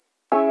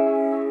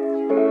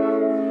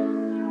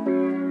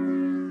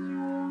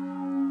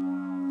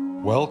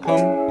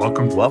Welcome.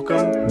 Welcome.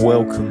 Welcome.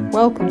 Welcome.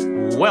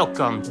 Welcome.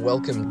 Welcome.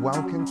 Welcome.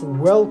 Welcome.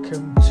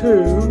 Welcome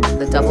to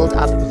The Doubled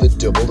Up. The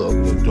Doubled Up.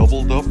 The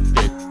Doubled Up.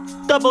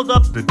 Doubled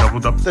up. The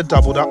doubled up. The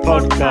Doubled Up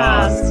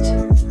Podcast.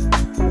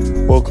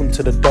 Welcome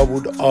to the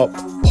Doubled Up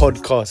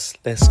Podcast.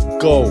 Let's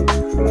go.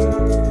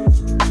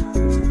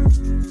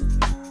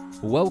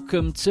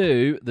 Welcome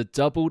to the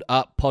Doubled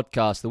Up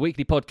Podcast, the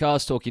weekly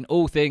podcast talking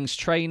all things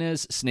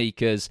trainers,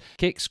 sneakers,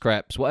 kicks,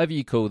 crepes, whatever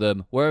you call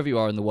them, wherever you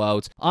are in the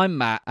world. I'm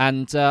Matt,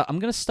 and I'm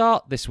going to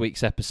start this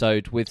week's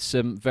episode with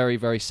some very,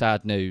 very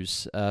sad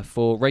news.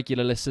 For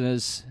regular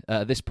listeners,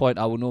 at this point,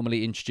 I will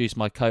normally introduce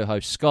my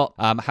co-host, Scott.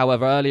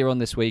 However, earlier on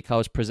this week, I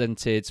was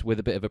presented with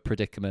a bit of a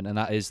predicament, and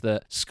that is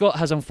that Scott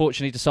has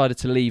unfortunately decided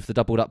to leave the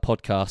Doubled Up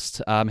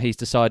Podcast. He's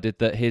decided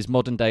that his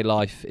modern-day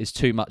life is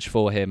too much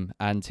for him,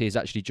 and he's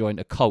actually joined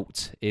a cult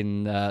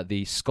in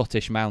the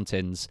Scottish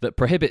mountains that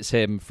prohibits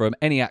him from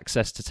any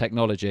access to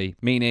technology,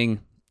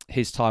 meaning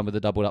his time with the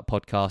Doubled Up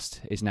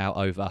Podcast is now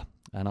over.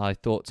 And I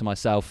thought to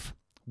myself,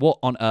 what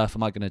on earth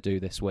am I going to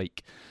do this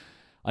week?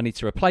 I need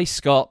to replace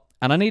Scott,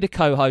 and I need a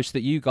co-host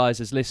that you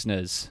guys as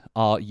listeners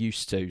are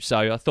used to.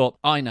 So I thought,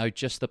 I know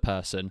just the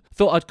person.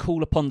 Thought I'd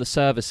call upon the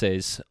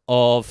services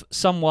of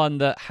someone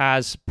that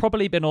has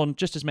probably been on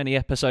just as many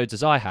episodes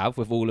as I have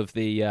with all of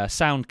the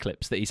sound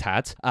clips that he's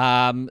had.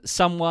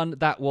 Someone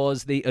that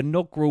was the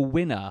inaugural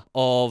winner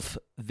of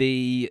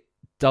the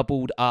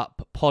Doubled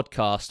Up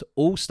Podcast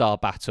All-Star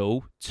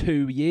Battle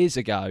 2 years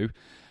ago.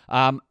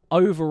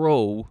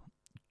 Overall,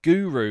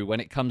 guru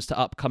when it comes to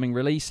upcoming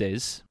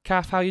releases.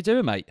 Kaff, how you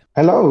doing, mate?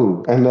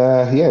 Hello, and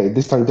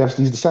this time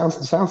definitely use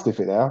the sound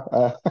snippet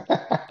now.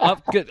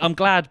 I'm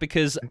glad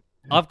because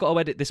I've got to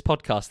edit this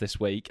podcast this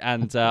week,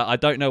 and I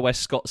don't know where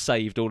Scott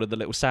saved all of the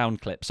little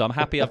sound clips, so I'm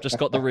happy I've just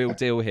got the real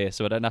deal here,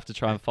 so I don't have to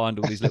try and find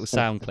all these little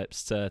sound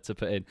clips to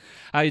put in.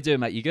 How you doing,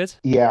 mate? You good?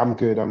 Yeah, I'm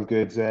good.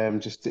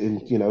 Just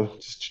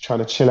just trying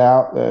to chill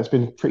out. It's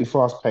been pretty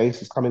fast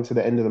paced. It's coming to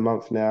the end of the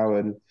month now,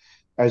 and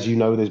as you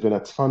know, there's been a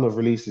ton of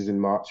releases in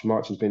March.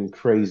 March has been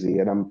crazy,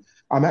 and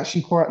I'm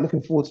actually quite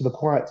looking forward to the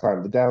quiet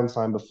time, the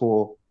downtime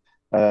before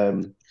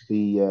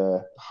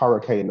the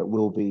hurricane that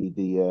will be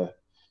the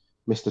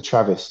Mr.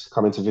 Travis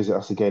coming to visit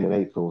us again in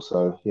April.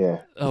 So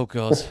yeah. Oh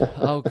God.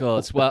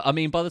 Well, I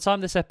mean, by the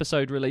time this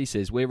episode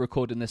releases, we're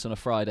recording this on a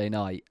Friday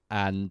night,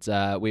 and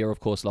we are, of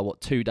course,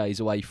 2 days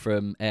away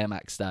from Air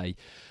Max Day.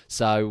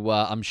 So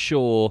I'm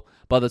sure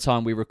by the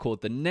time we record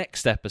the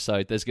next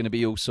episode, there's going to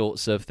be all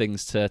sorts of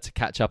things to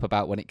catch up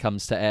about when it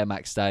comes to Air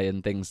Max Day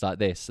and things like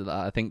this.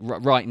 I think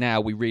right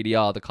now we really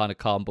are the kind of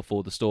calm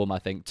before the storm, I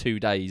think, 2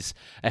 days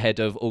ahead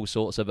of all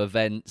sorts of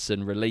events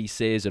and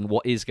releases and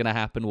what is going to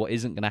happen, what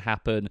isn't going to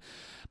happen.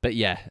 But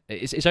yeah,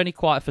 it's only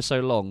quiet for so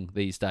long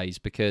these days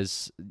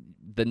because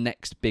the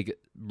next big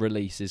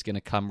release is going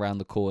to come around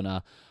the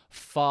corner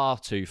far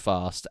too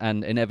fast,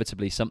 and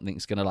inevitably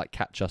something's going to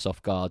catch us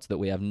off guard that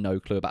we have no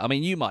clue about. I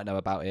mean, you might know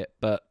about it,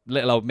 but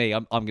little old me,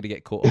 I'm going to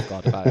get caught off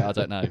guard about it. I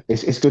don't know.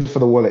 It's good for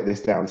the wallet,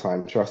 this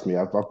downtime. Trust me,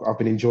 I've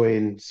been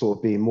enjoying sort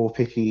of being more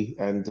picky,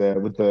 and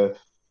with the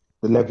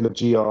level of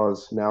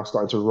GRs now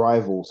starting to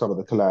rival some of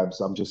the collabs,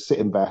 I'm just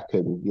sitting back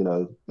and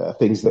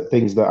things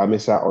that I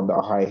miss out on that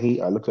are high heat.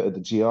 I look at the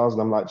GRs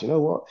and I'm like, do you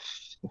know what?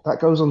 If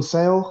that goes on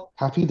sale,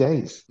 happy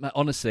days.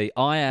 Honestly,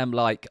 I am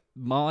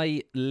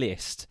my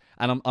list,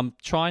 and I'm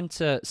trying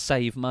to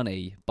save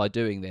money by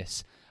doing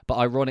this, but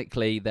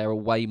ironically, there are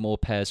way more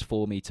pairs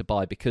for me to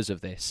buy because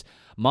of this.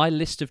 My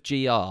list of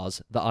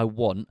GRs that I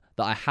want,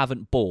 that I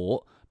haven't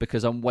bought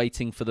because I'm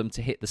waiting for them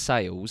to hit the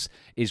sales,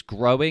 is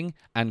growing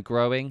and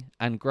growing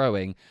and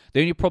growing. The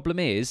only problem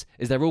is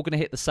they're all going to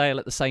hit the sale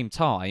at the same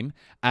time,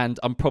 and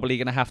I'm probably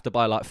going to have to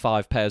buy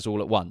 5 pairs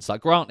all at once.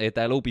 Granted,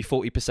 they'll all be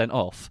 40%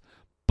 off,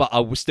 but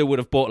I still would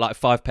have bought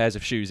 5 pairs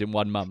of shoes in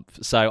 1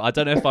 month. So I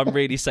don't know if I'm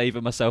really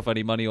saving myself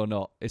any money or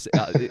not.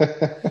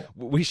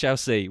 We shall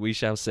see. We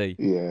shall see.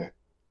 Yeah,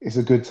 it's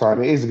a good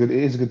time. It is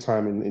a good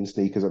time in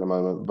sneakers at the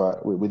moment.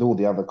 But with all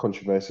the other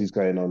controversies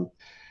going on,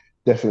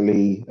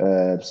 definitely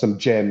some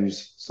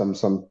gems,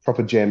 some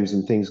proper gems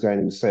and things going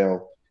in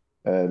sale.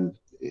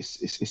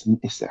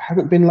 It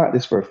hasn't been like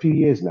this for a few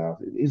years now.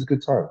 It is a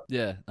good time.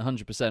 Yeah,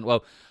 100%.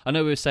 Well, I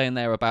know we were saying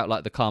there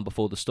about the calm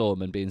before the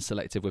storm and being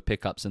selective with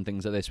pickups and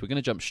things like this. We're going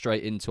to jump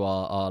straight into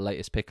our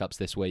latest pickups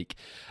this week.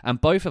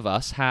 And both of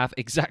us have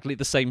exactly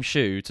the same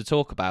shoe to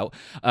talk about.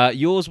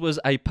 Yours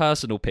was a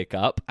personal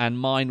pickup and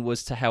mine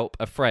was to help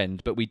a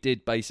friend, but we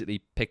did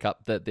basically pick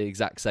up the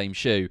exact same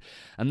shoe.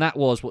 And that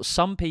was what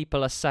some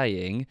people are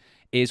saying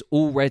is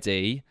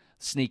already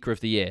sneaker of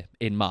the year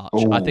in March.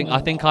 Ooh. I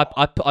think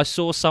I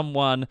saw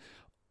someone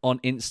on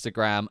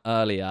Instagram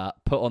earlier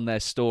put on their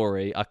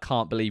story, I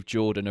can't believe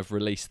Jordan have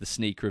released the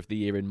sneaker of the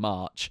year in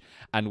March,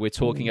 and we're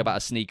talking about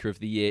a sneaker of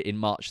the year in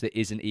March that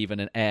isn't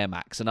even an Air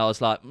Max. And I was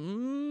like,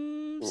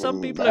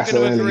 some people are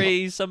going to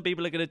agree, some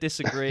people are going to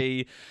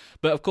disagree.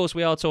 But of course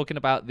we are talking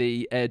about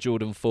the Air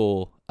Jordan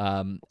 4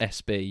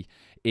 SB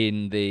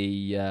in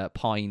the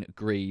pine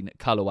green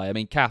colourway. I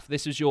mean, Kaff,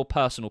 this is your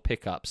personal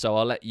pickup, so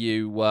I'll let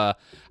you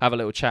have a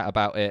little chat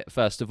about it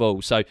first of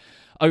all. So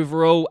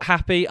overall,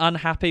 happy,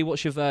 unhappy?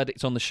 What's your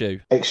verdict on the shoe?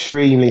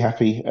 Extremely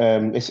happy.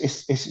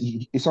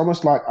 It's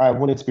almost like I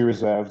wanted to be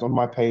reserved on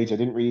my page. I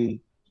didn't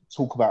really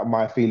talk about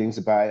my feelings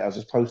about it. I was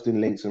just posting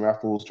links and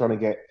raffles, trying to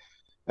get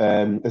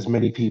as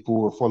many people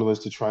or followers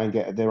to try and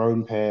get their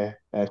own pair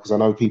because I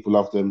know people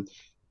love them.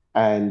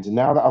 And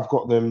now that I've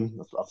got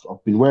them,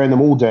 I've been wearing them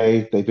all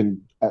day. They've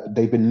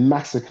been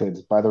massacred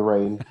by the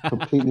rain,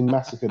 completely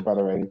massacred by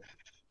the rain.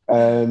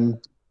 Um,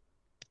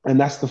 and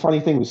that's the funny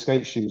thing with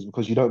skate shoes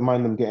because you don't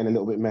mind them getting a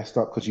little bit messed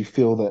up because you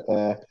feel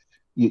that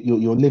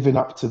you're living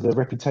up to the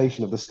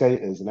reputation of the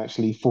skaters and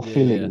actually Yeah.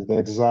 fulfilling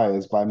their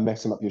desires by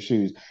messing up your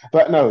shoes.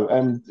 But no,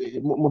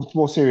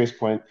 more serious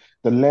point,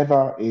 the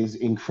leather is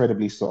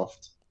incredibly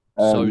soft.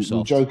 So We were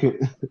soft. joking,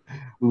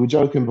 we were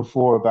joking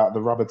before about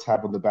the rubber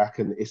tab on the back,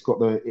 and it's got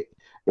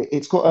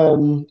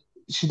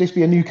should this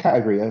be a new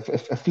category, a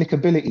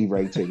flickability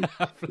rating?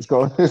 It's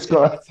got a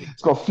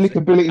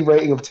flickability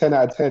rating of 10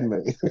 out of 10,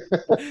 mate.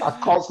 I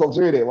can't stop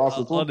doing it whilst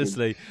we're talking.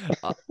 Honestly,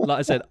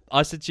 like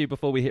I said to you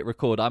before we hit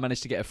record, I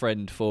managed to get a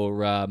friend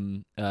for a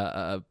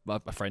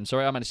friend.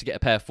 Sorry, I managed to get a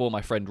pair for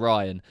my friend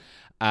Ryan.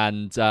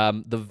 And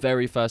the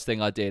very first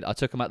thing I did, I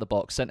took him out the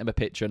box, sent him a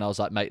picture, and I was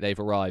like, "Mate, they've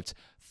arrived."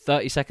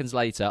 30 seconds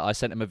later, I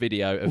sent him a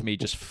video of me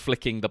just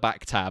flicking the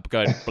back tab,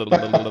 going. Blah, blah,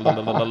 blah, blah,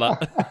 blah, blah, blah.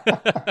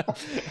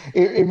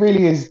 It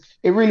really is.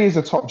 It really is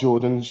a top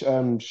Jordan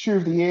shoe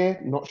of the year.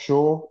 Not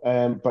sure,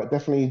 but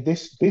definitely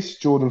this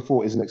Jordan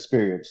 4 is an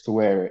experience to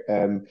wear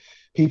it.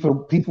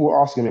 People were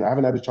asking me. I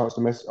haven't had a chance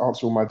to answer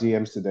all my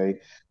DMs today.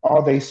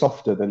 Are they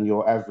softer than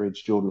your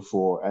average Jordan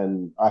 4?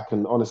 And I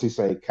can honestly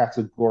say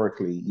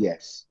categorically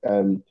yes.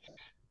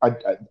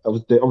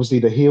 Obviously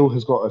the heel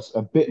has got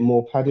a bit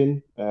more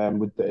padding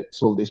with the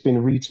so it's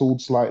been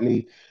retooled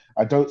slightly.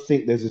 I don't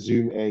think there's a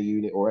Zoom Air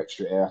unit or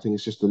extra air. I think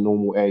it's just a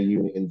normal air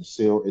unit in the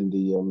seal in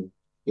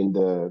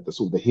the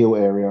sort of the heel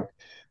area.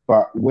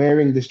 But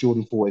wearing this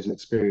Jordan 4 is an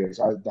experience.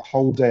 The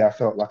whole day I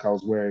felt like I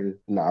was wearing.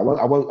 No, I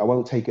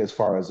won't take it as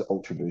far as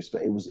Ultra Boost,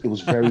 but it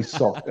was very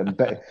soft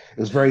it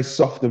was very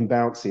soft and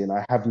bouncy, and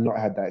I have not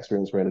had that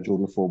experience wearing a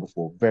Jordan 4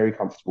 before. Very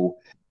comfortable,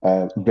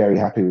 very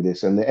happy with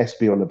this, and the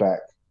SB on the back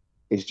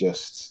is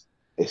just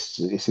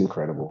it's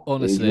incredible.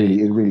 Honestly,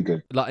 It's really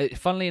good. like,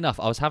 funnily enough,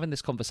 I was having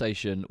this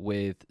conversation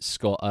with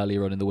Scott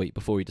earlier on in the week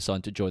before he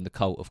decided to join the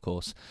cult, of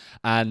course,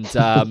 and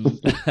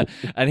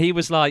and he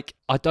was like,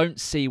 "I don't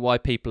see why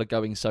people are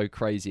going so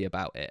crazy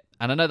about it."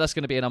 And I know that's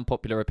going to be an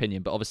unpopular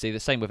opinion, but obviously the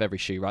same with every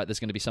shoe, right? There's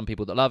going to be some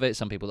people that love it,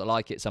 some people that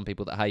like it, some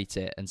people that hate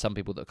it, and some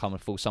people that kind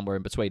of fall somewhere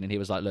in between. And he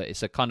was like, "Look,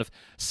 it's a kind of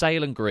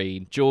sail and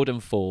green Jordan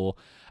 4."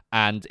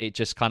 And it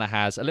just kind of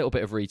has a little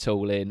bit of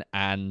retooling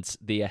and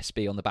the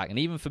SB on the back. And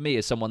even for me,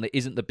 as someone that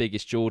isn't the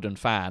biggest Jordan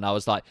fan, I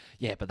was like,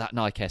 yeah, but that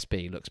Nike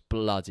SB looks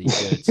bloody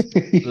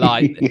good.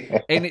 Like,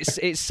 Yeah. and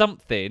it's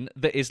something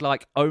that is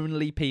like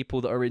only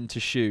people that are into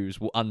shoes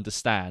will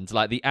understand.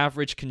 Like the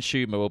average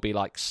consumer will be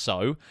like,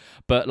 so,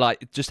 but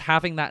like just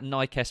having that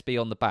Nike SB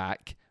on the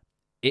back,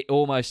 it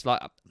almost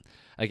like,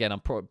 again,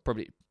 I'm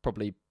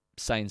probably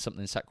saying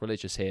something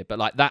sacrilegious here, but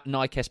like that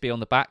Nike SB on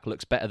the back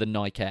looks better than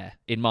Nike Air,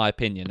 in my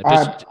opinion.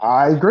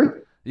 I agree.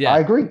 Yeah. I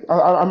agree.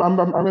 I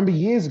remember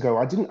years ago,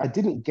 I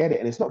didn't get it,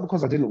 and it's not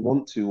because I didn't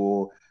want to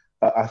or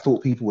I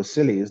thought people were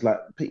silly. It's like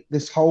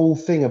this whole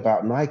thing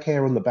about Nike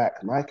Air on the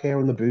back, Nike Air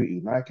on the booty,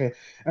 Nike Air.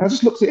 And I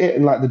just looked at it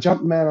and like the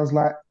Jumpman, I was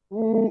like,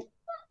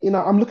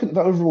 I'm looking at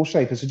the overall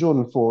shape. It's a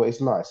Jordan 4. It's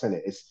nice, isn't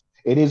it?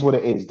 It is what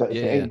it is. If it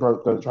Yeah. ain't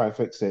broke, don't try and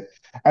fix it.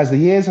 As the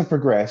years have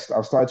progressed,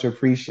 I've started to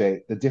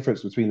appreciate the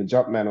difference between the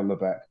Jumpman on the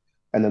back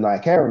and the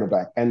Nike Air on the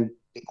back. And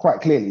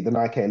quite clearly, the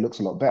Nike Air looks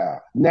a lot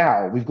better.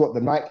 Now we've got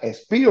the Nike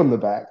SB on the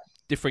back,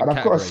 Different and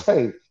I've got to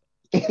category. say,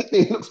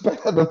 it looks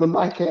better than the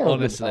Nike Air.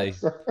 Honestly.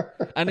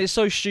 And it's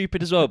so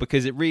stupid as well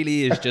because it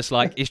really is just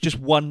like, it's just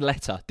one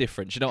letter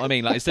difference. You know what I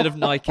mean? Like instead of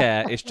Nike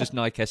Air, it's just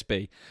Nike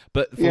SB.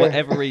 But for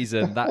whatever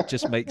reason, that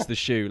just makes the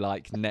shoe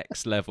like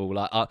next level.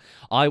 Like I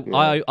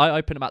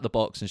opened them out the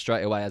box and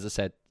straight away, as I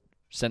said,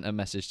 sent a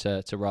message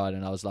to Ryan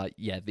and I was like,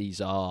 yeah, these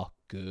are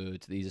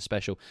good. These are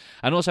special.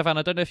 And also,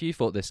 I don't know if you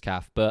thought this,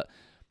 Kaff, but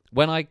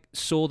when I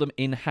saw them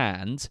in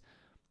hand,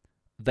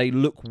 they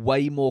look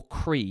way more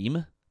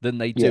cream than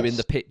they do in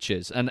the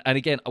pictures. And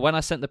again, when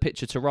I sent the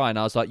picture to Ryan,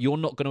 I was like, you're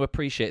not going to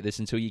appreciate this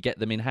until you get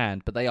them in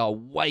hand, but they are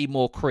way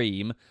more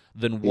cream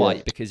than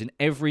white because in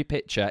every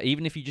picture,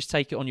 even if you just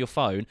take it on your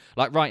phone,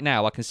 like right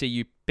now, I can see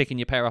you picking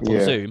your pair up on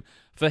Zoom.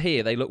 For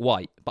here, they look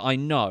white, but I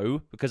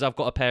know because I've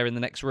got a pair in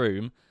the next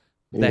room,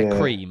 they're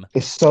cream.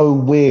 It's so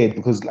weird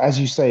because, as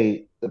you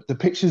say, the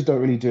pictures don't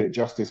really do it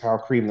justice how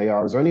cream they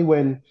are. It's only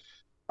when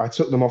I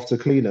took them off to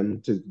clean them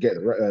to get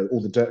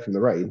all the dirt from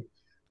the rain.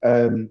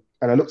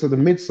 And I looked at the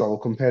midsole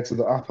compared to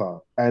the upper,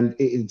 and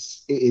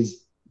it's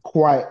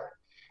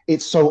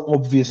so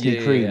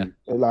obviously cream.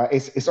 Like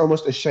it's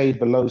almost a shade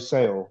below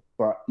sale,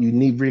 but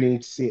really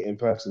need to see it in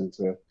person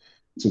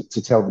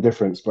to tell the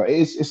difference. But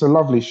it's a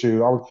lovely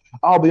shoe.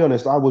 I'll be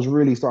honest, I was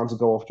really starting to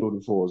go off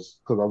Jordan 4s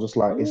because I was just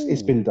like,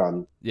 it's Ooh. been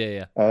done.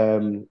 Yeah,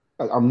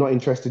 I'm not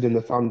interested in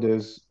the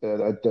Thunders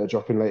that are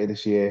dropping later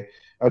this year.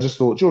 I just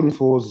thought Jordan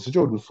 4s, it's a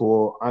Jordan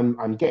 4.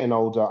 I'm getting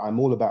older. I'm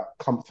all about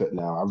comfort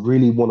now. I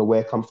really want to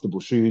wear comfortable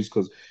shoes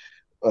because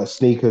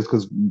sneakers,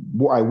 because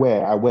what I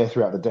wear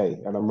throughout the day,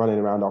 and I'm running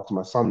around after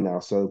my son now.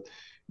 So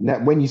now,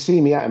 when you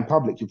see me out in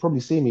public, you probably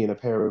see me in a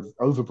pair of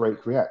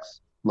Overbreak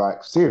Reacts.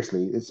 Like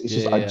seriously, it's yeah,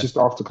 just yeah, I yeah. just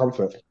after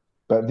comfort.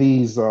 But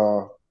these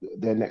are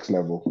they're next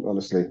level,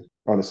 honestly,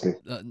 honestly.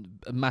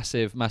 A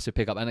massive, massive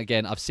pickup. And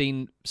again, I've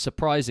seen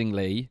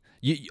surprisingly,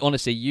 you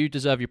honestly, you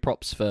deserve your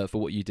props for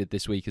what you did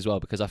this week as well,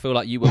 because I feel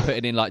like you were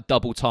putting in like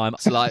double time,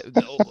 so like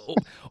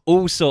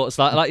all sorts,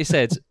 like you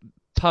said,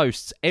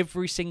 posts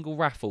every single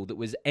raffle that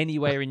was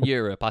anywhere in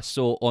Europe I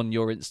saw on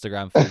your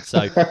Instagram feed.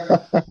 So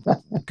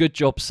good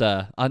job,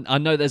 sir. I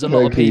know there's a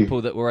lot of Thank you.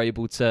 people that were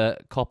able to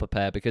cop a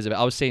pair because of it.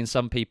 I was seeing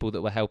some people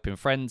that were helping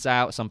friends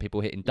out, some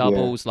people hitting Yeah.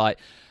 doubles. Like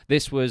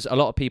this was a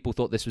lot of people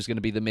thought this was going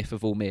to be the myth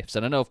of all myths.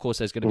 And I know, of course,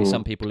 there's going to be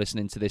some people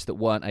listening to this that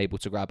weren't able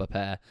to grab a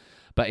pair,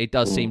 but it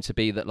does seem to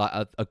be that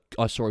like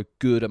I saw a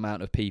good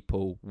amount of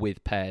people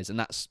with pairs, and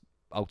that's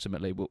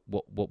ultimately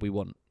what we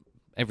want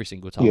every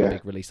single time a Yeah.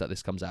 big release like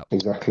this comes out.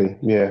 Exactly.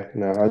 Yeah.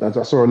 No,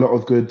 I saw a lot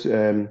of good.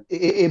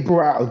 It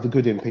brought out of the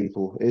good in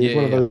people. It Yeah, was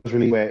one yeah, of yeah. those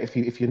really where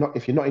if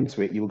you're not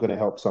into it, you were going to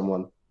help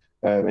someone,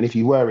 and if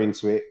you were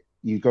into it,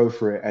 you go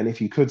for it. And if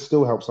you could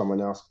still help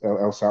someone else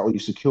out, or you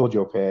secured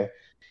your pair,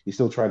 you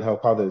still try and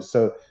help others.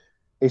 So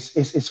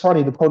it's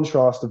funny the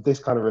contrast of this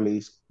kind of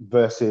release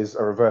versus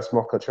a reverse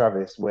Mocha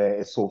Travis, where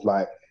it's sort of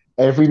like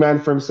every man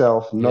for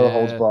himself, no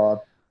holds Yeah. barred.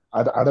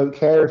 I don't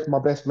care if my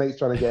best mate's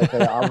trying to get a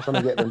pair, I'm trying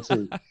to get them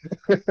too.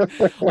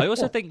 I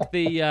also think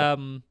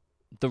the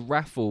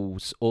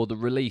raffles or the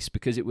release,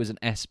 because it was an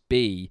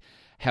SB,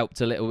 helped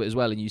a little bit as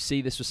well. And you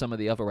see this with some of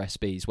the other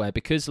SBs where,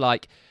 because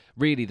like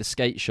really the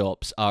skate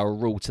shops are a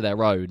rule to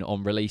their own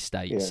on release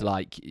dates. Yeah.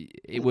 Like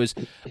it was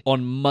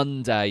on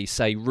Monday,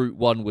 say Route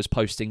 1 was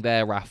posting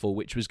their raffle,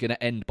 which was going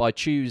to end by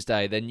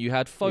Tuesday. Then you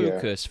had Yeah.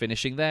 Focus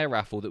finishing their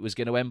raffle that was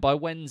going to end by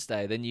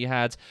Wednesday. Then you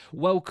had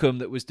Welcome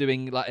that was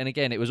doing like, and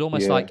again, it was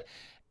almost Yeah. like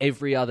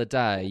every other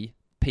day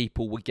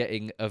people were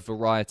getting a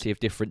variety of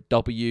different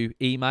W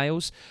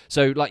emails.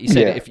 So like you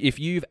said, Yeah. if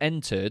you've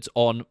entered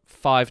on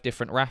 5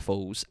 different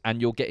raffles and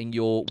you're getting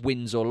your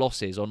wins or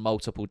losses on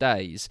multiple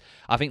days,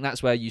 I think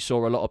that's where you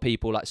saw a lot of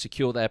people like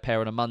secure their pair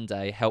on a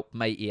Monday, help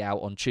matey out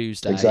on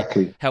Tuesday,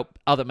 Exactly. help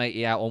other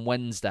matey out on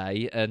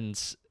Wednesday, and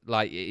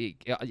like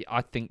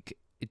I think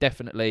it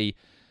definitely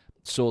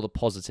saw the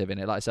positive in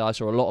it. Like I said, I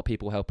saw a lot of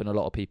people helping a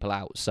lot of people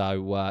out.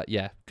 So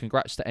yeah,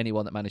 congrats to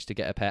anyone that managed to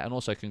get a pair, and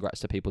also congrats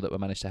to people that were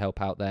managed to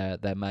help out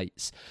their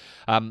mates.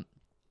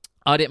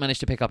 I didn't manage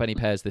to pick up any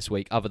pairs this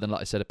week, other than,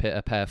 like I said,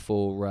 a pair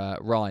for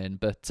Ryan.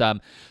 But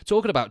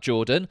talking about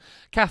Jordan,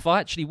 Kaff, I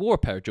actually wore a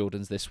pair of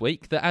Jordans this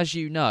week that, as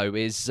you know,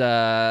 is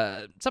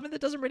something that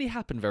doesn't really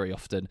happen very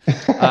often.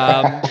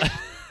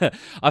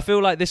 I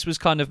feel like this was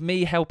kind of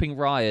me helping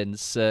Ryan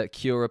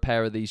secure a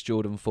pair of these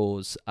Jordan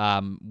 4s.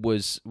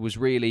 Was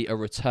really a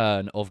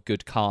return of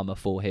good karma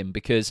for him,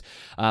 because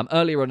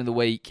earlier on in the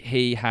week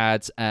he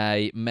had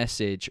a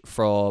message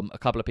from a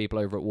couple of people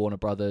over at Warner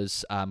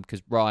Brothers,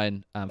 because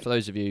Ryan, for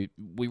those of you,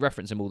 we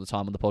reference him all the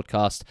time on the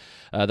podcast,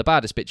 the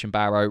baddest bitch in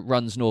Barrow,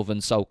 runs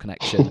Northern Soul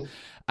Connection.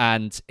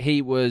 And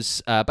he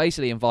was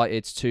basically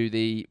invited to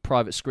the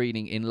private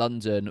screening in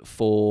London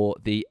for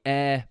the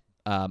Air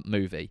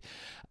movie.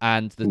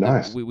 And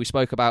Nice. we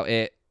spoke about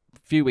it a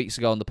few weeks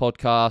ago on the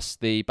podcast,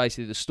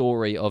 basically the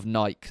story of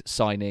Nike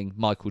signing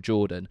Michael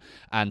Jordan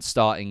and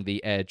starting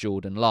the Air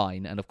Jordan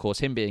line. And of course,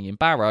 him being in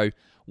Barrow,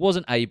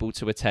 wasn't able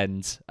to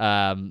attend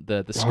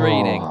the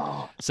screening.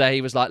 Oh, So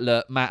he was like,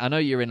 look, Matt, I know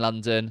you're in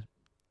London.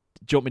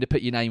 Do you want me to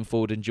put your name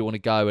forward, and do you want to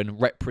go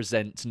and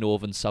represent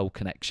Northern Soul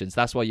Connections?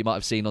 That's why you might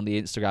have seen on the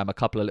Instagram a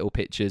couple of little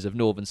pictures of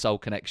Northern Soul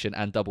Connection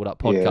and Doubled Up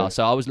Podcast. Yeah.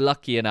 So I was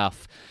lucky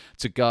enough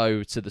to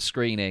go to the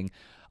screening.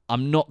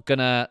 I'm not going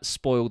to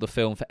spoil the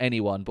film for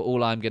anyone, but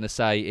all I'm going to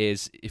say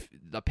is, if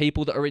the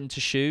people that are into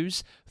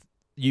shoes,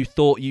 you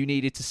thought you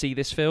needed to see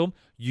this film,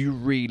 you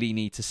really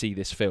need to see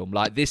this film.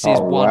 Like, this is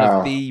one wow.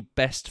 of the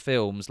best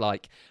films,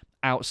 like,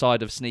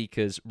 outside of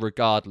sneakers,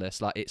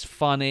 regardless. Like, it's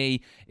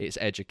funny, it's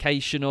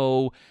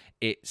educational,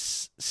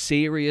 it's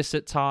serious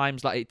at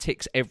times. Like, it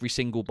ticks every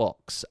single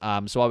box.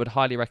 So I would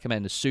highly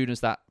recommend, as soon as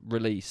that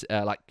release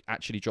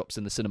actually drops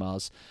in the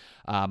cinemas,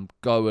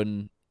 go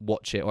and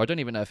watch it. Or I don't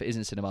even know if it is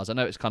in cinemas. I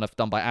know it's kind of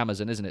done by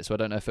Amazon, isn't it? So I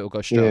don't know if it will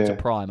go straight Yeah. onto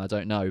Prime. I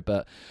don't know,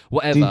 but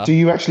whatever. Do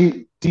you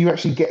actually do you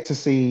actually get to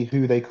see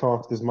who they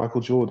cast as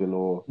Michael Jordan?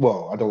 Or,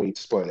 well, I don't want you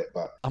to spoil it,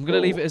 but I'm going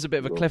to leave it as a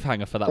bit of a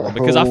cliffhanger for that one,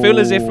 because I feel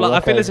as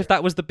if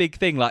that was the big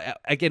thing. Like,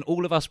 again,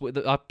 all of us,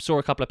 I saw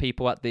a couple of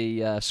people at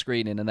the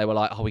screening, and they were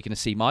like, "Are we going to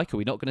see Mike? Are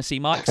we not going to see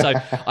Mike?" So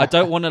I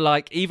don't want to,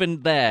 like,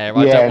 even there,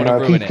 I don't want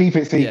to ruin it. Keep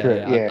it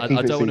secret. I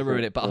don't want to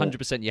ruin it, but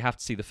 100% you have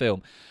to see the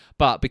film.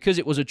 But because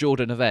it was a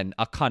Jordan event,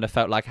 I kind of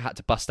felt like I had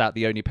to bust out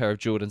the only pair of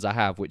Jordans I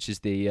have, which is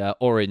the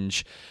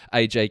orange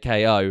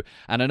AJKO.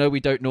 And I know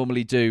we don't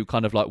normally do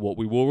kind of like what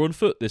we wore on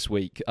foot this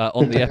week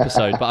on the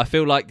episode, but I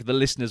feel like the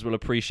listeners will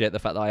appreciate the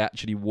fact that I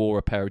actually wore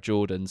a pair of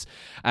Jordans.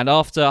 And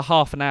after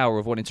half an hour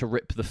of wanting to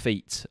rip the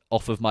feet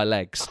off of my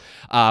legs,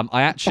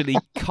 I actually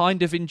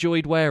kind of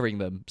enjoyed wearing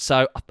them.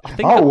 So I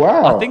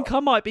think I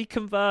might be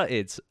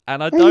converted,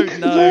 and I don't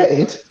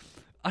know.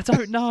 I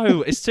don't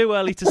know. It's too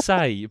early to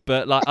say,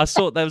 but like I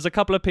saw there was a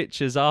couple of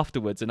pictures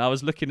afterwards, and I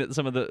was looking at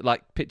some of the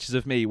like pictures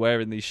of me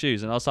wearing these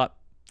shoes, and I was like,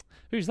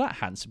 "Who's that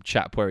handsome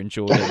chap wearing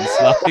Jordans?"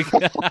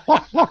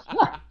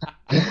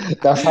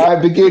 That's how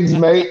it begins,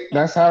 mate.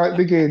 That's how it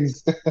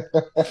begins.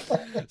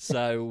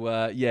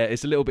 So yeah,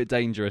 it's a little bit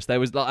dangerous. There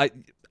was like.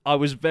 I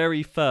was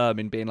very firm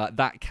in being like,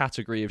 that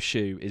category of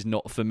shoe is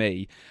not for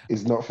me.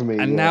 It's not for me.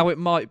 And now it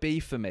might be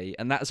for me.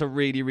 And that's a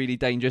really, really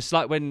dangerous.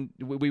 Like when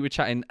we were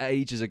chatting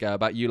ages ago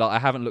about you, like, I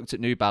haven't looked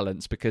at New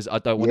Balance because I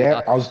don't want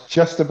I was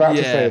just about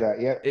to say that.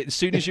 Yeah. As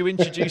soon as you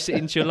introduce it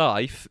into your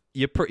life,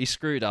 you're pretty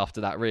screwed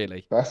after that,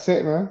 really. That's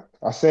it, man.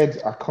 I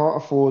said, I can't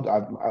afford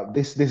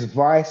this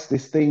vice,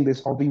 this thing,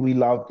 this hobby we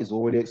love is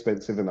already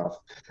expensive enough.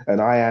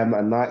 And I am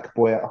a Nike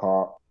boy at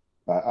heart.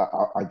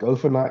 I go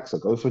for Nikes, I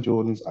go for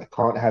Jordans. I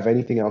can't have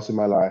anything else in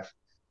my life.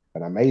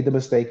 And I made the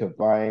mistake of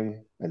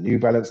buying a New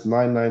Balance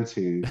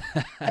 992,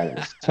 and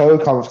it's so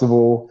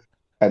comfortable.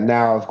 And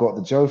now I've got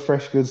the Joe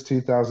Freshgoods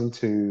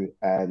 2002,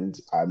 and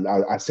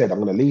I said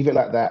I'm going to leave it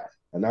like that.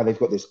 And now they've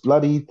got this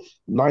bloody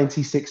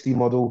 9060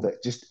 model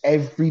that just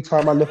every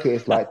time I look at it,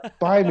 it's like,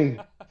 buy me,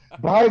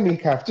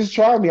 Kaff. Just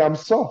try me. I'm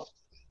soft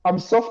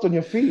on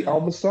your feet. I'll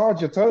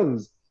massage your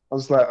toes. I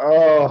was like,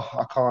 oh,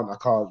 I can't.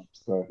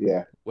 So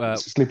yeah,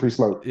 it's a slippery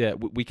slope. Yeah,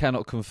 we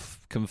cannot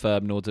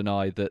confirm nor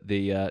deny that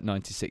the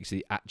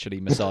 9060 actually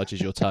massages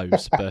your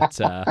toes,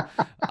 but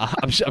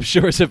I'm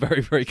sure it's a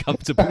very, very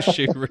comfortable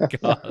shoe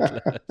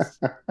regardless.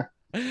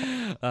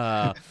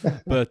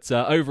 But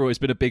overall, it's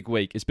been a big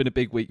week. It's been a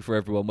big week for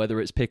everyone, whether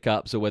it's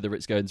pickups or whether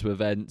it's going to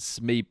events.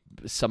 Me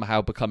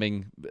somehow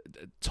becoming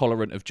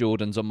tolerant of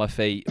Jordans on my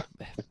feet.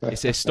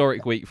 It's a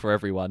historic week for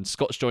everyone.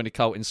 Scott's joined a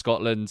cult in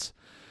Scotland.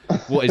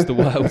 What is the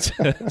world?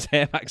 It's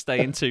Air Max Day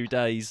in 2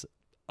 days.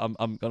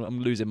 I'm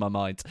losing my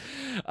mind.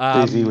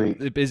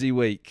 Busy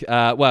week.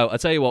 Well, I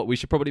tell you what, we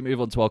should probably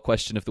move on to our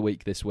question of the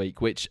week this week.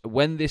 Which,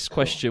 when this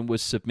question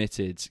was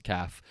submitted,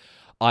 Kaff,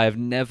 I have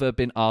never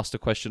been asked a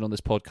question on this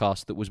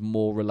podcast that was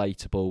more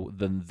relatable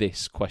than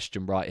this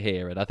question right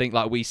here. And I think,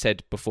 like we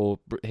said before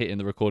hitting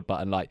the record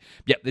button, like,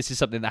 yep, this is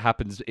something that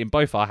happens in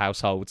both our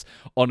households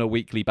on a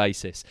weekly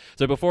basis.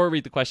 So before I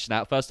read the question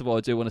out, first of all,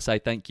 I do want to say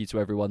thank you to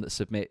everyone that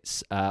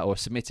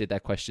submitted their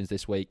questions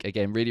this week.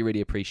 Again, really,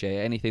 really appreciate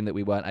it. Anything that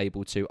we weren't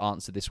able to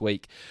answer this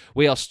week,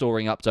 we are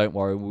storing up, don't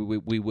worry.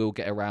 We will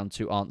get around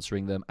to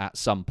answering them at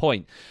some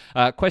point.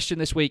 Question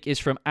this week is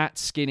from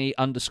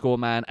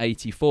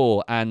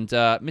 @skinny_man84. And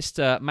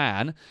Mr.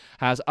 Man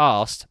has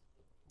asked,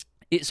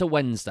 it's a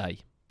Wednesday.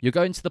 You're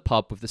going to the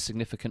pub with the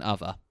significant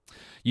other.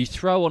 You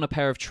throw on a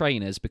pair of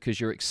trainers because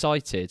you're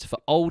excited for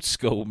old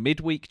school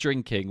midweek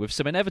drinking with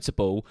some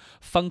inevitable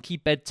funky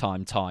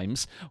bedtime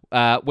times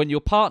when your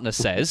partner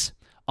says,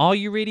 are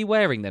you really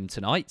wearing them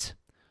tonight?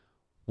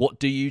 What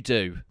do you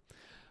do?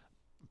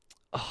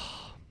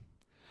 Oh,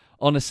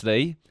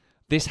 honestly,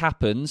 this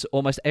happens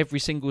almost every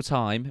single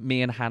time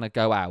me and Hannah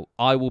go out.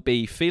 I will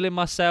be feeling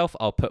myself.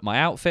 I'll put my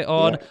outfit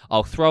on. Yeah.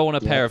 I'll throw on a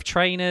pair of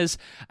trainers.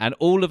 And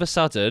all of a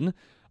sudden,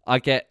 I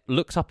get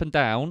looked up and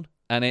down.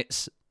 And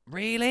it's,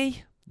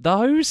 really?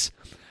 Those?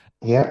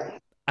 Yeah.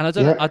 And I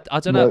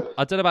don't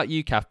know about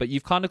you, Kaff, but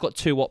you've kind of got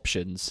two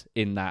options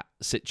in that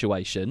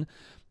situation.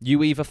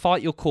 You either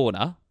fight your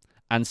corner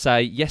and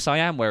say, yes, I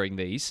am wearing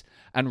these,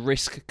 and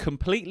risk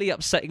completely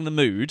upsetting the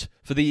mood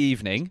for the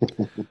evening,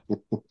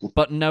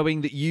 but knowing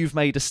that you've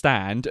made a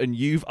stand and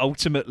you've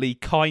ultimately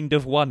kind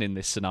of won in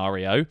this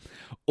scenario,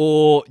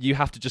 or you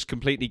have to just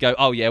completely go,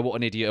 oh yeah, what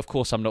an idiot, of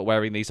course I'm not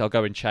wearing these, I'll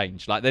go and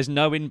change. Like, there's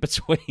no in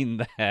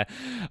between there.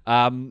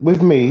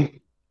 With me,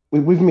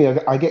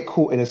 I get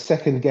caught in a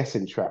second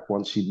guessing trap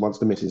once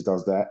the missus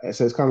does that.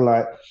 So it's kind of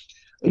like,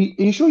 are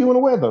you sure you want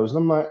to wear those? And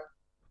I'm like,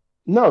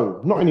 no,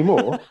 not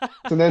anymore.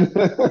 so then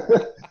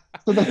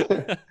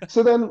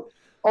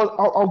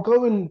I'll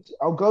go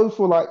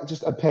for like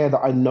just a pair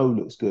that I know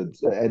looks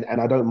good and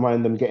I don't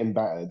mind them getting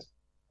battered.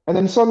 And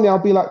then suddenly I'll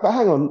be like, but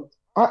hang on,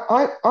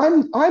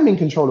 I'm in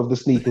control of the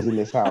sneakers in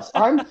this house.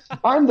 I'm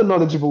the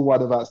knowledgeable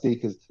one about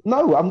sneakers.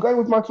 No, I'm going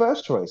with my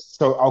first choice.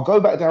 So I'll go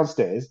back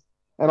downstairs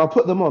and I'll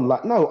put them on.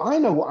 Like, no, I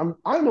know what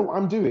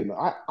I'm doing.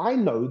 I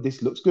know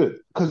this looks good.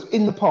 Because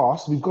in the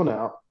past we've gone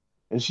out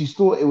and she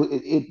thought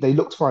they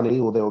looked funny,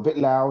 or they were a bit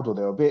loud, or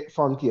they were a bit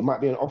funky. It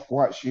might be an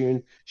off-white shoe,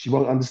 and she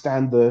won't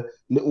understand the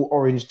little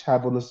orange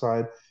tab on the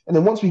side. And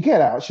then once we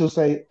get out, she'll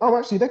say, "Oh,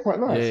 actually, they're quite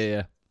Yeah, nice." yeah,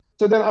 yeah.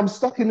 So then I'm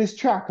stuck in this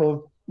trap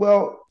of,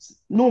 well,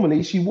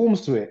 normally she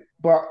warms to it,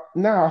 but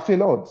now I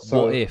feel odd.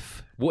 So What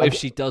if? What if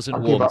she doesn't I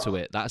give warm up. to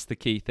it? That's the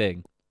key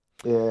thing.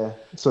 Yeah.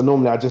 So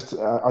normally I just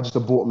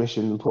abort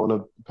mission and put on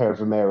a pair of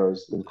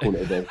Vomeros and call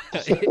it a day.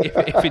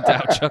 if in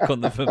doubt, chuck on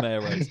the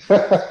Vomeros.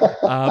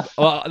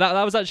 Well,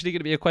 that was actually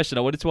going to be a question.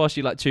 I wanted to ask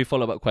you like 2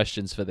 follow-up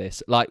questions for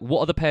this. Like, what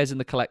are the pairs in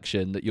the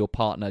collection that your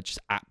partner just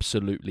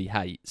absolutely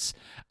hates?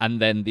 And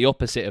then the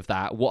opposite of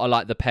that, what are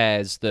like the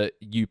pairs that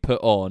you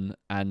put on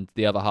and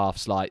the other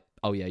half's like,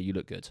 oh yeah, you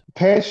look good?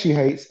 Pairs she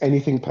hates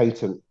anything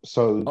patent.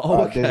 So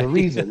Okay. there's a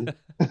reason.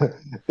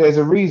 There's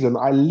a reason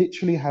I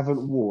literally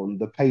haven't worn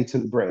the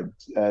patent bred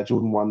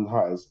Jordan 1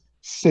 highs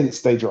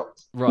since they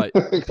dropped. Right.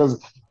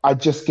 Because I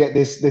just get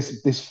this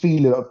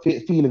feeling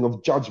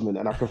of judgment,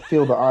 and I can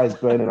feel the eyes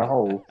burning a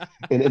hole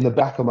in the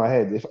back of my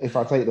head if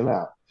I take them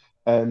out.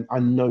 I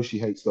know she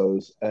hates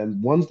those.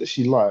 Ones that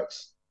she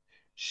likes,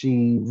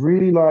 she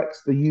really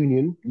likes the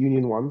Union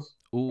ones,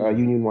 Ooh.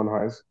 Union 1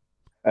 highs.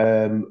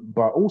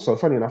 But also,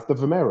 funny enough, the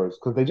Vomeros,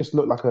 because they just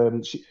look like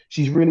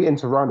she's really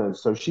into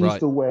runners, so she Right.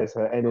 still wears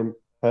her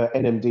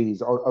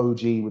NMDs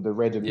OG with the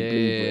red and Yeah, blue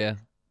yeah, grip.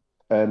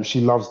 yeah.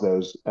 She loves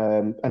those.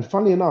 And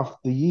funny enough,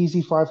 the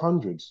Yeezy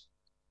 500s,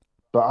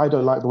 but I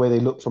don't like the way they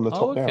look from the Oh,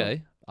 top down.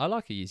 okay. I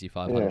like a Yeezy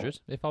 500.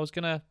 If I was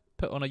gonna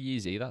put on a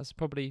Yeezy, that's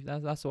probably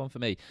that's the one for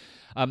me.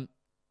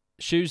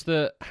 Shoes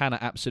that Hannah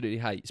absolutely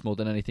hates more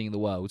than anything in the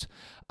world.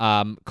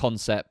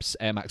 Concepts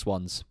Air Max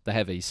 1s, the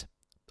heavies.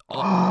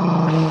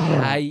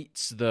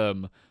 Hates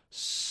them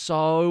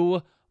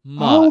so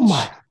much. Oh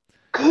my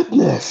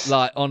goodness!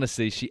 Like,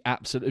 honestly, she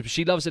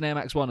loves an Air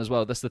Max 1 as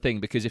well. That's the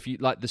thing, because if you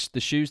like the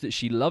shoes that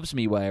she loves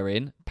me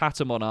wearing,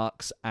 Pata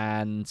Monarchs,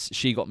 and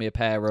she got me a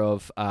pair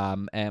of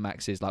Air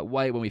Maxes like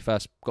way when we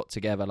first got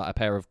together, like a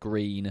pair of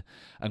green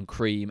and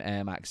cream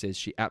Air Maxes.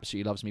 She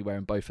absolutely loves me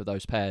wearing both of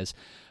those pairs.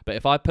 But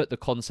if I put the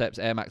Concepts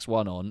Air Max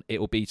 1 on, it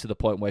will be to the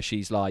point where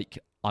she's like,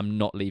 I'm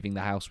not leaving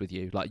the house with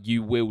you. Like,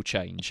 you will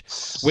change.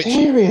 Which,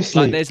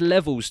 Seriously? like, there's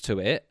levels to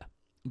it.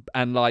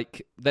 And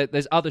like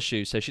there's other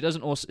shoes, so she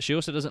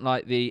also doesn't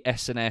like the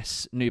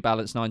S&S New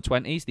Balance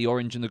 920s, the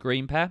orange and the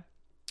green pair.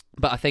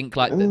 But I think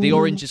like the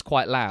orange is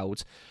quite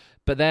loud,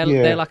 but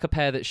they're like a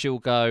pair that she'll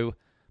go,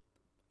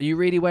 are you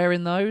really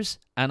wearing those?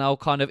 And I'll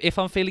kind of, if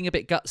I'm feeling a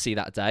bit gutsy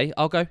that day,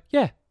 I'll go,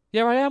 yeah,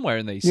 I am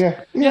wearing these.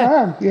 Yeah, I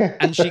am. Yeah.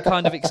 And she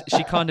kind of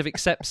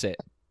accepts it.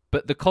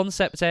 But the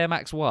Concept Air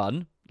Max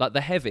 1, like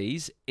the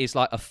heavies, is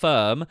like a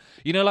firm.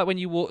 You know, like when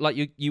you walk, like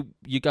you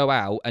go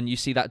out and you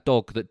see that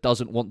dog that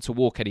doesn't want to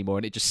walk anymore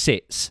and it just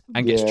sits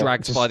and gets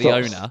dragged by the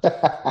owner.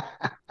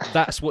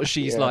 That's what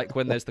she's like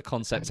when there's the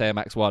Concept Air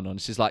Max 1 on.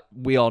 She's like,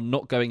 we are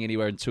not going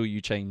anywhere until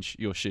you change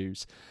your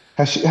shoes.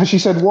 Has she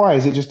said why?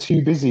 Is it just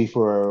too busy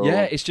for her? Or?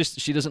 Yeah, it's just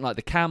she doesn't like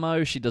the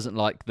camo. She doesn't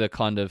like the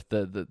kind of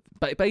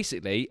but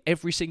basically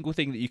every single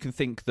thing that you can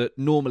think that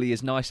normally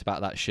is nice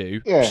about that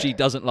shoe, she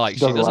doesn't like.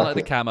 She doesn't like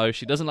the camo.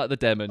 She doesn't like the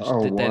denim.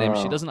 Denim.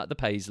 She doesn't like the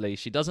paisley.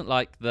 She doesn't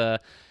like the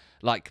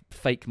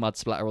fake mud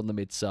splatter on the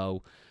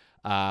midsole.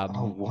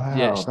 Oh wow,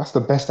 yeah, that's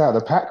the best out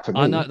of the pack for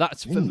me. I know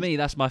for me.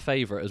 That's my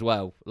favorite as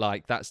well.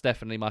 Like that's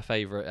definitely my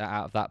favorite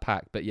out of that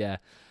pack. But yeah.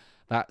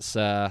 That's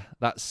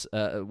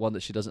one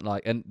that she doesn't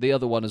like, and the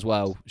other one as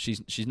well.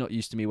 She's not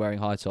used to me wearing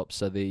high tops,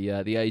 so the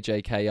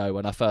AJKO,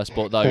 when I first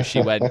bought those,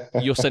 she went,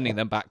 "You're sending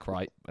them back,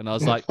 right?" And I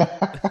was like, I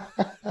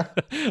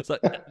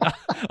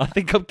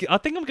think I'm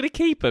going to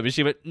keep them. And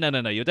she went, "No,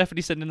 you're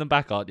definitely sending them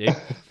back, aren't you?"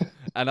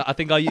 And I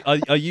think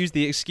I used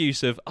the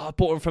excuse of, I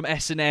bought them from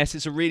S&S.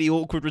 It's a really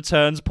awkward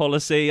returns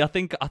policy. I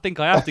think I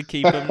have to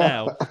keep them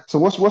now. So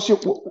what's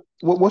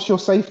your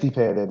safety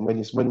pair then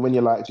when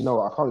you're like, you know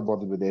what, I can't be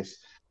bothered with this.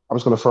 I'm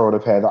just going to throw in a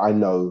pair that I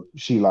know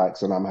she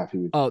likes and I'm happy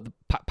with. Oh, the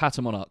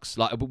Pata Monarchs.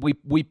 Like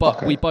we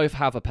both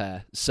have a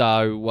pair,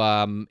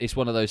 so it's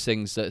one of those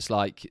things that's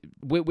like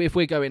if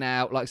we're going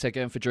out, like say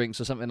going for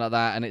drinks or something like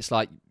that, and it's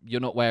like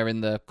you're not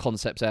wearing the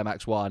Concept Air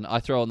Max 1, I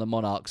throw on the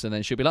Monarchs, and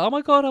then she'll be like, "Oh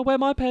my god, I'll wear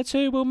my pair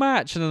too. We'll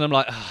match." And then I'm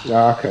like,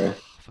 okay,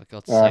 for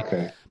God's sake.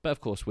 Okay. But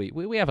of course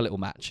we have a little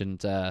match,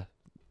 and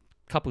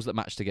couples that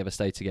match together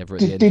stay together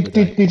at the end of the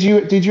day.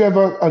 Did you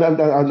ever? And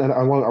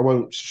I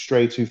won't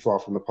stray too far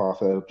from the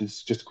path.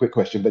 Just a quick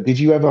question. But did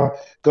you ever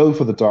go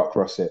for the dark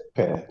russet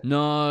pair?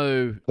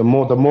 No. The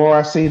more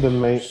I see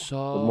them, mate.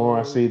 So the more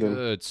I see them.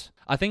 Good.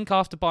 I think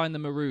after buying the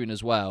maroon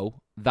as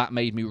well, that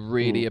made me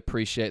really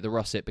appreciate the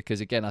russet,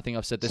 because again, I think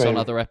I've said this on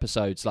other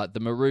episodes. Like the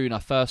maroon, I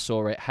first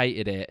saw it,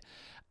 hated it,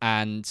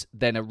 and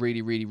then it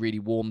really, really, really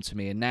warmed to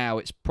me. And now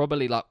it's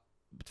probably like,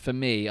 for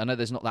me, I know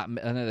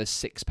there's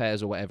 6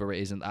 pairs or whatever it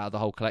is out of the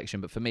whole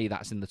collection, but for me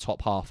that's in the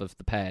top half of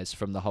the pairs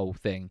from the whole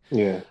thing.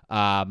 Yeah.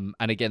 And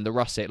again, the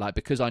russet, like,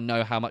 because I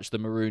know how much the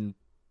maroon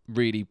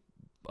really,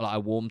 like, I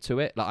warm to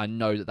it, like I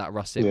know that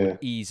russet would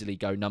easily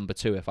go number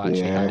 2 if I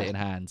actually had it in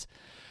hand.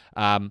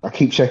 I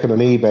keep checking on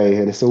eBay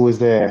and it's always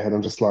there, and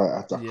I'm just like,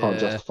 I can't Yeah.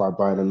 justify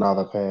buying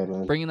another pair,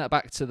 man. Bringing that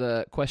back to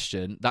the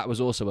question, that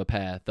was also a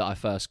pair that I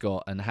first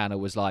got, and Hannah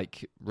was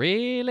like,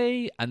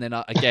 "Really?" And then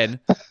again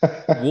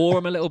wore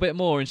them a little bit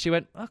more, and she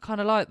went, "I kind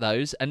of like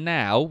those." And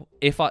now,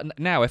 if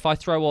I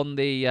throw on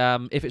the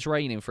if it's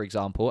raining, for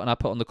example, and I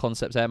put on the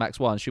Concepts Air Max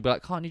 1, she'll be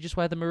like, "Can't you just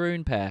wear the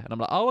maroon pair?" And I'm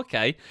like, "Oh,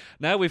 okay."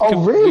 Now we've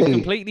Really? we've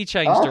completely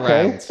changed Okay.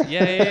 around.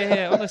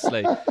 Yeah.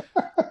 Honestly.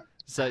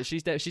 So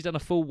she's done a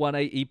full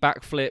 180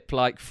 backflip,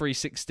 like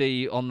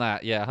 360 on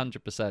that. Yeah,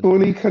 100%.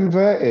 Fully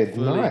converted.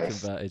 Fully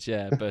Nice. converted,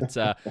 yeah. But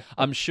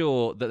I'm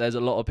sure that there's a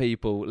lot of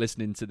people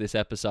listening to this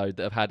episode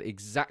that have had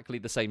exactly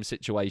the same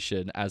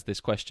situation as this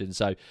question.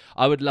 So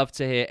I would love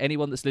to hear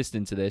anyone that's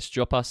listening to this,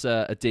 drop us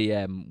a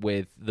DM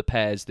with the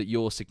pairs that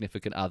your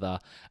significant other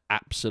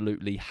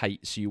absolutely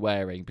hates you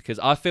wearing. Because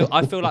I feel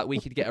like we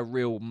could get a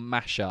real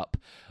mashup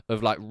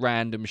of like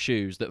random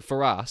shoes that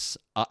for us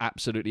are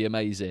absolutely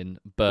amazing,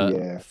 but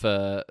Yeah.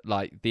 for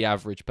like the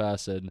average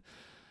person,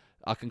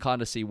 I can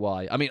kind of see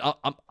why. I mean,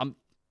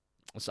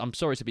 I'm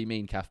sorry to be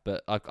mean, Kaff,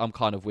 but I'm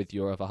kind of with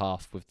your other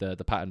half with the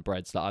pattern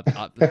breads. That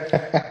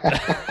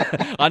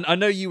I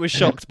know you were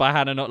shocked by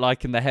Hannah not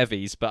liking the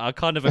heavies, but I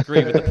kind of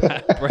agree with the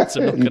pattern breads.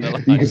 I'm not gonna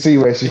lie. You can see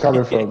where she's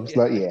coming from. It's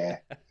like, yeah.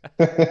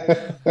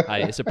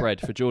 Hey, it's a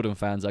bread for Jordan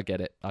fans. I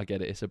get it.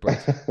 It's a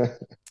bread.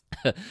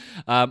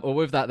 Well,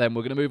 with that, then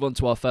we're going to move on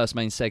to our first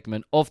main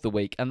segment of the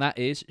week, and that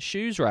is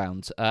Shoes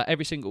Round.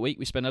 Every single week,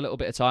 we spend a little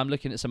bit of time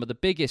looking at some of the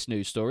biggest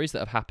news stories that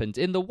have happened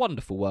in the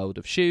wonderful world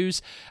of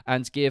shoes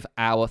and give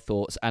our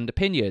thoughts and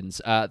opinions.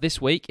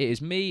 This week, it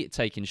is me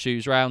taking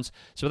Shoes Round.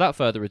 So without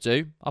further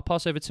ado, I'll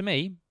pass over to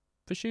me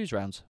for Shoes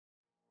Round.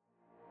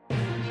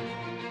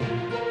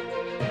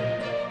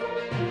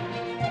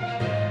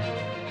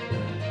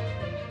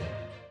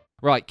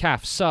 Right,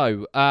 Kaff.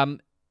 So,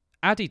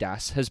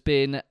 Adidas has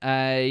been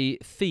a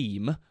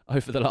theme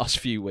over the last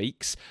few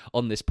weeks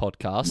on this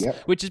podcast, Yep.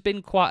 which has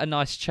been quite a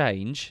nice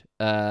change,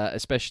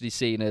 especially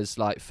seen as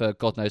like for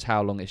God knows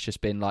how long it's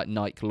just been like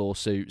Nike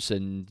lawsuits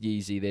and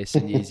Yeezy this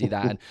and Yeezy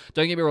that. And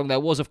don't get me wrong, there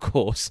was of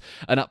course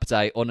an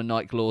update on a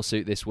Nike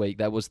lawsuit this week.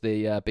 There was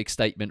the big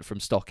statement from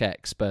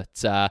StockX,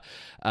 but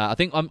I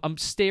think I'm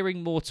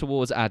steering more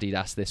towards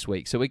Adidas this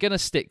week. So we're going to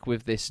stick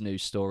with this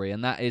news story,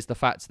 and that is the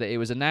fact that it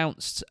was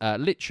announced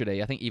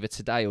literally, I think either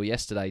today or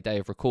yesterday, day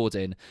of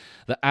recording,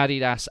 that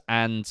Adidas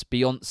and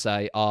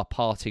Beyonce are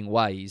parting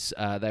ways.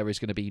 There is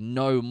going to be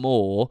no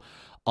more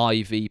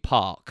Ivy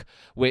Park,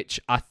 which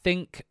I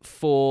think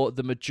for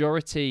the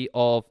majority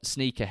of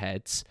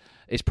sneakerheads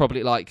is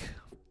probably like,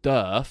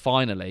 duh,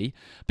 finally,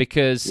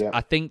 because Yeah.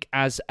 I think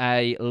as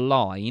a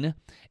line,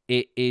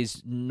 it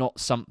is not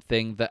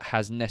something that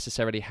has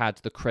necessarily had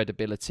the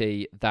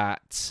credibility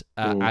that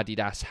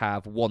Adidas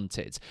have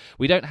wanted.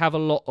 We don't have a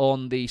lot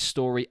on the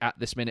story at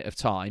this minute of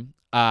time.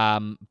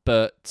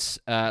 But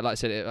like I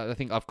said, I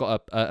think I've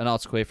got an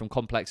article here from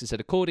Complex. It said,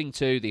 according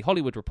to the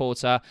Hollywood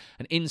Reporter,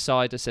 an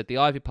insider said the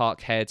Ivy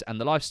Park head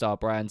and the lifestyle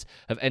brand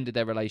have ended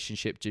their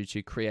relationship due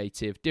to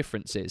creative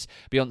differences.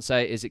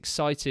 Beyonce is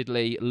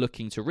excitedly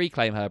looking to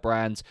reclaim her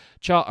brand,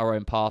 chart her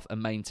own path,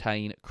 and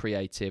maintain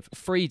creative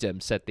freedom,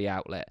 said the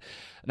outlet.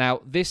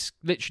 Now, this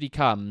literally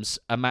comes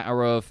a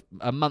matter of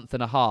a month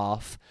and a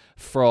half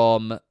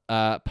from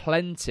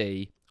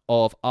plenty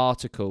of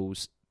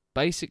articles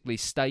basically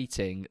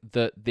stating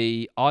that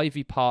the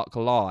Ivy Park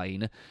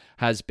line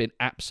has been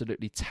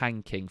absolutely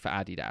tanking for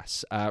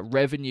Adidas.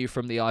 Revenue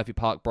from the Ivy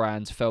Park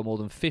brand fell more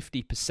than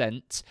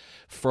 50%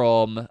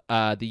 from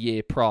the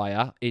year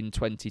prior in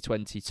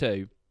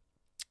 2022.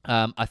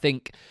 I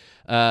think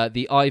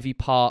the Ivy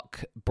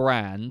Park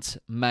brand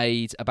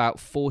made about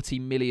 $40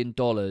 million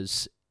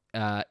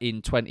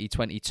in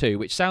 2022,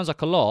 which sounds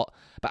like a lot,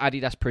 but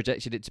Adidas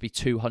projected it to be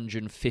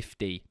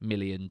 $250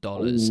 million.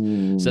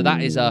 So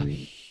that is a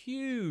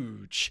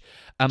huge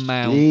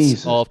amount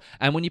Jesus. of,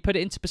 and when you put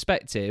it into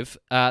perspective,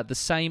 the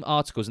same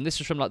articles, and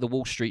this is from like the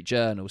Wall Street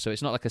Journal, so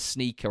it's not like a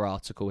sneaker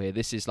article here,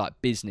 this is like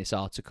business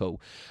article.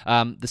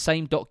 The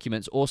same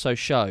documents also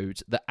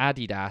showed that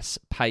Adidas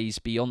pays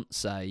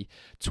Beyonce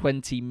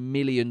 $20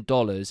 million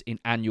in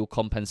annual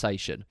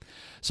compensation.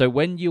 So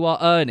when you are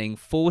earning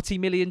 $40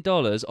 million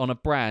on a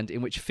brand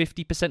in which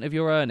 50% of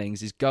your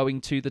earnings is going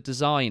to the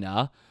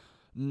designer,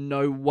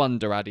 no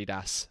wonder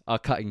Adidas are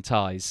cutting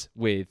ties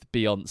with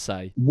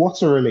Beyonce.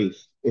 What a relief,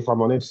 if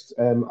I'm honest.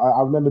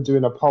 I remember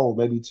doing a poll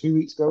maybe 2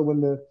 weeks ago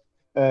when the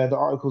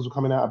articles were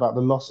coming out about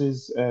the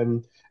losses,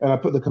 and I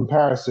put the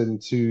comparison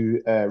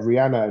to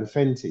Rihanna and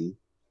Fenty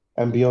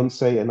and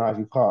Beyonce and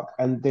Ivy Park,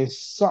 and there's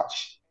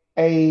such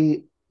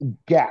a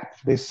gap.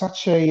 There's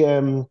such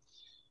a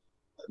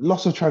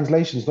loss of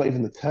translation is not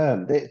even the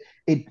term.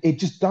 It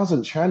just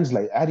doesn't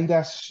translate.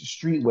 Adidas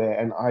streetwear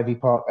and Ivy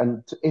Park,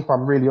 and if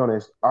I'm really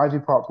honest, Ivy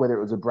Park, whether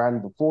it was a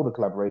brand before the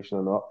collaboration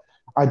or not,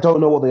 I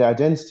don't know what the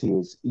identity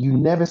is. You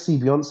never see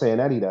Beyonce and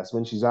Adidas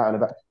when she's out and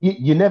about.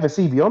 You never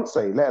see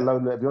Beyonce, let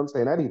alone Beyonce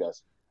and Adidas.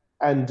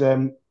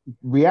 And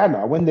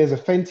Rihanna, when there's a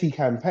Fenty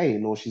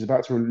campaign or she's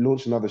about to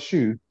launch another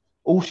shoe,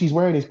 all she's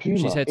wearing is Puma.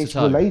 She's head to It's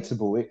toe.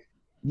 relatable.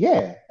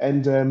 Yeah,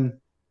 and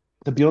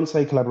the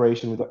Beyonce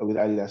collaboration with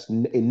Adidas,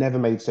 it never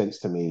made sense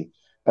to me.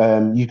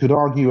 You could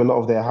argue a lot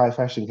of their high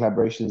fashion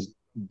collaborations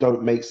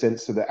don't make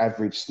sense to the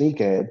average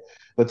sneakerhead,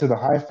 but to the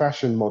high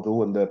fashion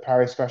model and the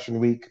Paris Fashion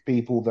Week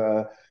people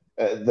that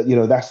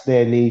that's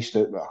their niche,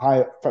 the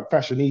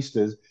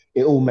fashionistas,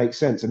 it all makes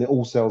sense and it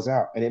all sells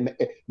out. And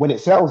when it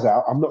sells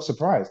out, I'm not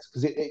surprised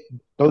because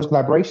those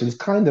collaborations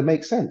kind of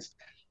make sense.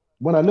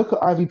 When I look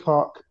at Ivy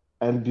Park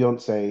and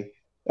Beyonce,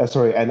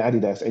 sorry, and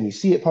Adidas, and you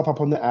see it pop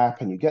up on the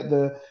app, and you get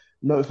the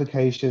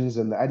notifications,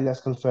 and the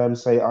Adidas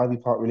confirms say Ivy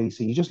Park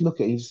releasing, you just look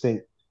at it, and you just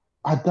think,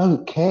 I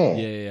don't care.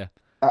 Yeah, yeah, yeah.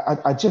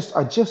 I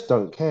just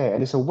don't care,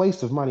 and it's a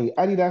waste of money.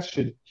 Adidas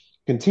should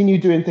continue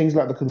doing things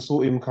like the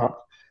Consortium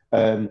Cup.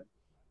 Um,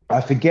 I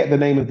forget the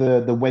name of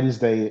the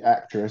Wednesday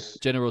actress.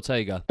 General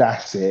Ortega.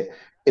 That's it.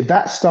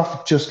 That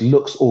stuff just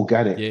looks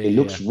organic. Yeah, It yeah, yeah.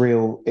 looks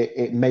real.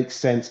 It makes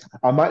sense.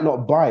 I might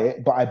not buy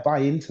it, but I buy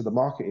into the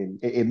marketing.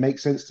 It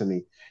makes sense to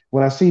me.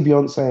 When I see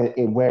Beyonce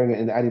in wearing it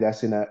in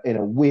Adidas in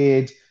a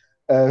weird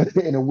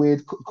in a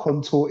weird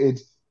contorted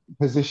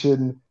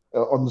position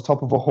on the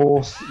top of a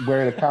horse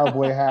wearing a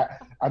cowboy hat,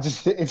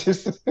 it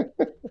just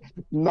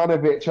none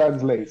of it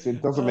translates.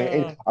 It doesn't make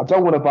it. I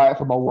don't want to buy it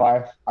for my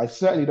wife. I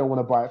certainly don't want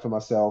to buy it for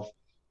myself.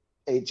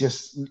 It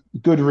just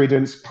good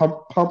riddance.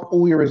 Pump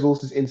all your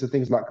resources into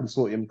things like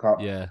Consortium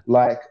Cup, Yeah.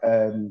 like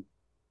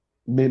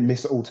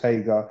Miss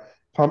Ortega.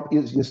 Pump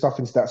your stuff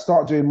into that.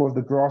 Start doing more of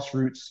the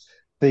grassroots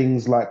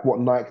things like what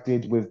Nike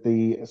did with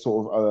the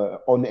sort of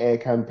on-air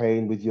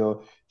campaign with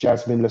your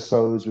Jasmine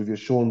Lassos, with your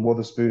Sean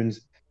Wotherspoons.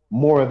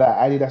 More of that.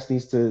 Adidas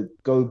needs to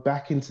go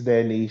back into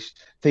their niche.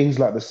 Things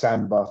like the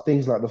Samba,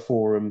 things like the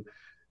Forum.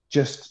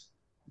 Just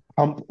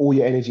pump all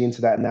your energy into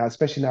that now,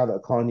 especially now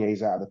that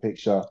Kanye's out of the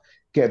picture.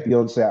 Get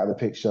Beyonce out of the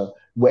picture.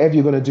 Whatever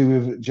you're going to do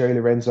with Jerry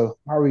Lorenzo,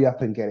 hurry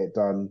up and get it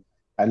done.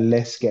 And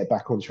let's get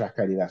back on track,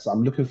 Adidas.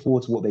 I'm looking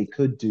forward to what they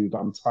could do, but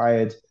I'm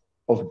tired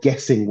of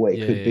guessing what it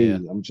Yeah, could yeah, be.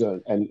 yeah. I'm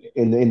just, and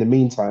in the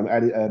meantime,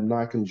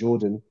 Nike and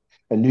Jordan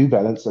and New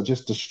Balance are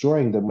just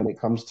destroying them when it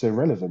comes to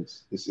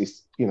relevance.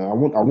 It's I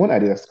want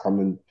Adidas to come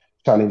and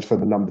challenge for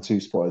the number 2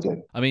 spot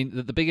again. I mean,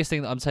 the biggest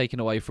thing that I'm taking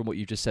away from what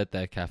you just said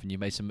there, Kath, and you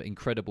made some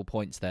incredible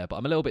points there, but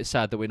I'm a little bit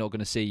sad that we're not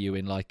going to see you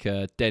in like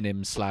a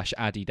denim /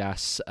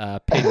 Adidas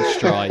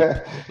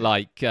pinstripe,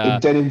 like In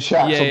denim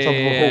chaps yeah, on top of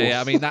a horse.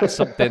 yeah. I mean, that's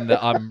something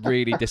that I'm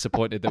really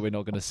disappointed that we're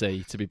not going to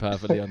see, to be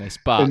perfectly honest.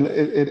 But in a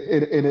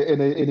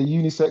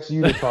unisex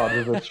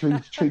unitard with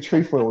a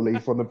trefoil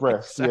leaf on the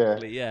breast.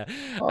 exactly, Yeah.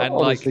 yeah. I And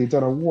honestly like,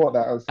 don't know what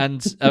that was.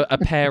 and a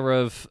pair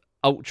of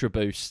Ultra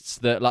Boosts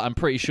that, like, I'm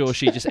pretty sure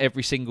she just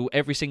every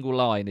single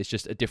line is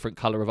just a different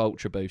color of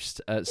Ultra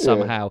Boost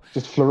somehow.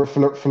 Just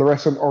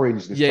fluorescent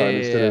orange this time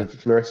instead of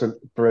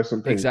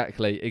fluorescent pink.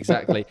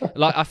 Exactly.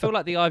 Like, I feel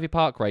like the Ivy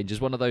Park range is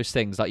one of those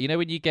things. Like, you know,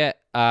 when you get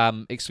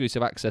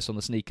exclusive access on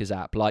the sneakers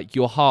app, like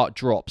your heart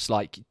drops,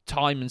 like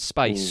time and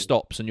space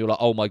stops, and you're like,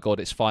 oh my god,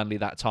 it's finally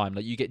that time.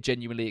 Like, you get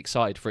genuinely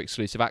excited for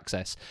exclusive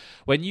access.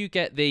 When you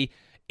get the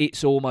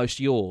 "It's almost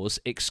yours"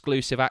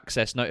 exclusive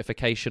access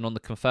notification on the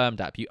Confirmed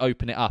app, you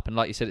open it up, and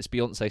like you said, it's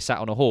Beyonce sat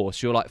on a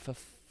horse. You're like, for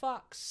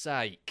fuck's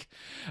sake.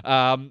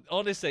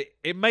 Honestly,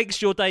 it makes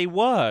your day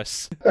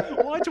worse.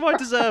 Why do I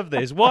deserve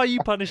this? Why are you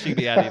punishing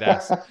me,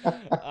 Adidas?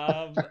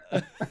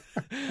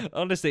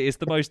 Honestly, it's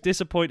the most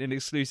disappointing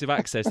exclusive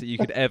access that you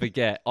could ever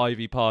get.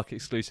 Ivy Park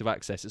exclusive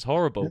access. It's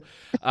horrible.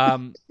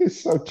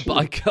 It's so true.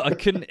 But I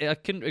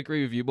couldn't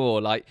agree with you more.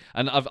 Like,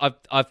 and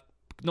I've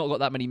not got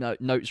that many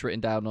notes written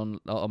down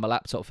on my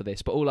laptop for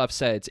this, but all I've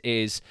said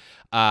is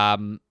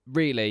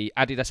really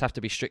Adidas have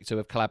to be stricter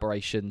with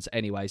collaborations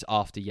anyways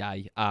after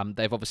Ye.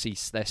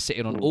 They're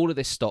sitting on all of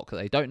this stock that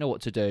they don't know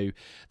what to do.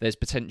 There's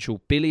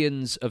potential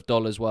billions of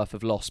dollars worth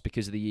of loss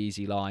because of the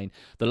Yeezy line.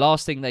 The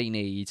last thing they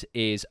need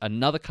is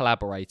another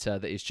collaborator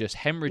that is just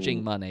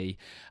hemorrhaging money.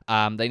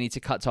 They need to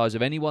cut ties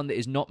with anyone that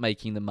is not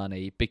making the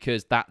money,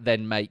 because that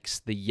then makes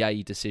the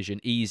Ye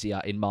decision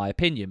easier, in my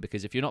opinion,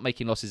 because if you're not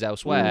making losses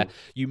elsewhere,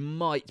 you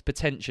might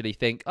potentially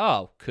think,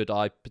 oh, could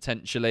I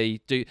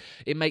potentially do...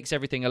 It makes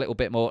everything a little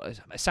bit more...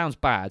 It sounds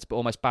bad, but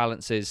almost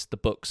balances the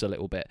books a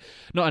little bit.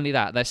 Not only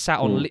that, they're sat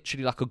on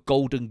literally like a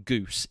golden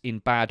goose in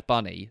Bad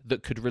Bunny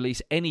that could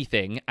release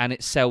anything and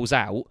it sells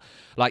out.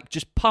 Like,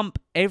 just pump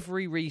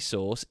every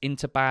resource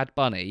into Bad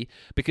Bunny,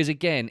 because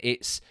again,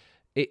 it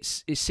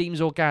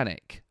seems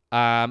organic.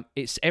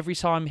 It's every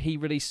time he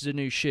releases a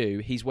new shoe,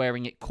 he's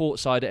wearing it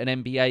courtside at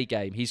an NBA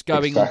game. He's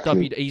going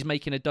he's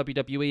making a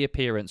WWE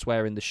appearance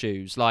wearing the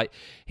shoes. Like,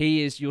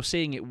 you're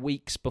seeing it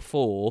weeks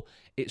before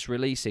it's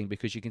releasing,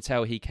 because you can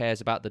tell he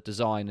cares about the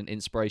design and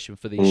inspiration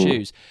for these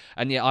shoes.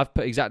 And yeah, I've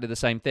put exactly the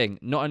same thing.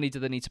 Not only do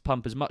they need to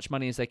pump as much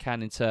money as they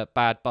can into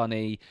Bad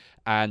Bunny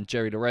and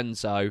Jerry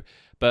Lorenzo,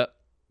 but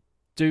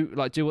do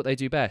what they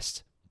do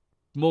best.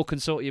 More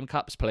Consortium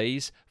Cups,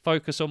 please.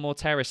 Focus on more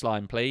Terrace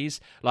Line, please.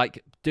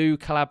 Like, do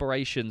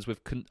collaborations with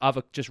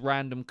other just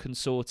random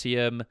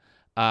Consortium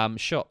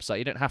shops. Like,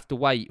 you don't have to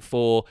wait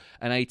for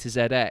an A to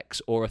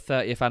ZX or a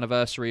 30th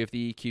anniversary of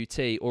the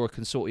EQT or a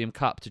Consortium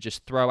Cup to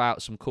just throw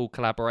out some cool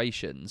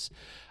collaborations.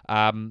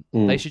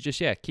 They should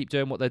just keep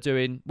doing what they're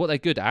doing, what they're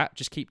good at.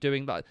 Just keep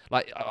doing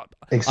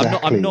Exactly.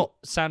 I'm not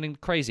sounding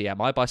crazy,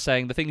 am I? By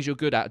saying the things you're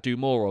good at, do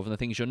more of, and the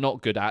things you're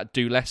not good at,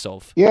 do less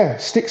of. Yeah,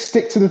 stick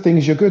to the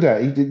things you're good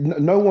at.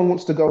 No one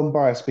wants to go and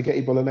buy a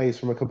spaghetti bolognese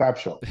from a kebab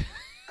shop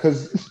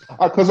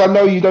because I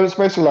know you don't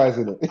specialize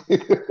in it.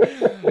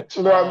 Do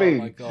you know what I mean?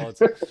 Oh my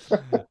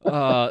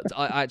God.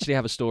 I actually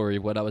have a story.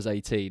 When I was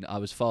 18, I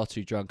was far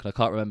too drunk, and I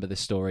can't remember this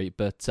story,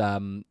 but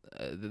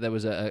there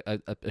was a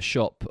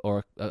shop,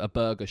 or a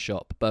burger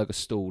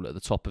stall at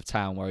the top of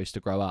town where I used to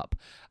grow up,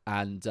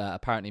 and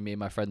apparently me and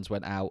my friends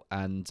went out,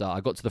 and I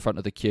got to the front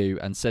of the queue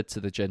and said to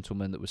the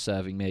gentleman that was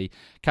serving me,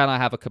 "Can I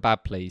have a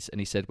kebab, please?" And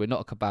he said, "We're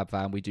not a kebab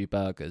van, we do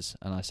burgers."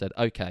 And I said,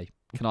 "Okay,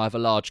 can I have a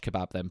large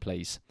kebab then,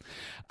 please?"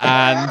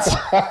 And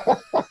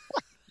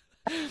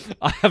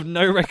I have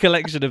no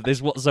recollection of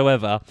this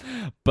whatsoever,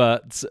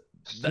 but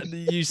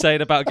you saying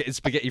about getting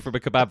spaghetti from a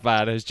kebab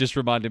van has just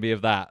reminded me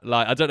of that.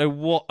 Like, I don't know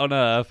what on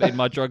earth in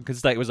my drunken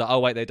state was like, oh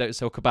wait, they don't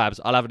sell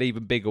kebabs, I'll have an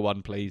even bigger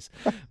one, please.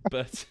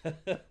 But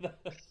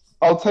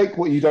I'll take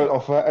what you don't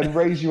offer and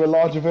raise you a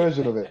larger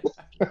version of it.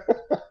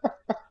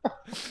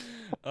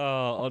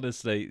 Oh,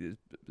 honestly,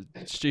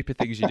 stupid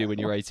things you do when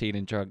you're 18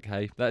 and drunk,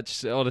 hey?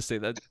 That's honestly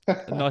a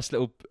nice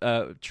little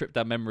trip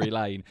down memory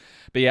lane.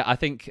 But yeah, I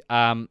think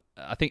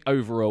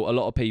overall, a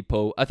lot of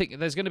people, I think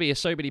there's going to be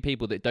so many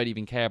people that don't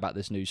even care about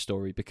this news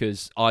story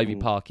because Ivy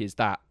Park is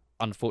that,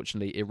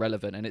 unfortunately,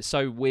 irrelevant. And it's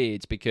so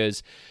weird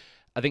because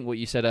I think what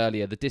you said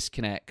earlier, the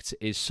disconnect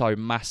is so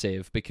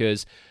massive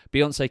because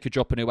Beyonce could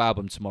drop a new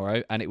album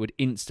tomorrow and it would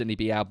instantly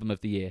be album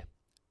of the year.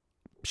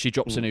 She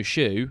drops a new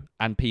shoe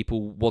and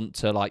people want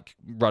to like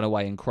run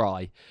away and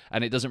cry,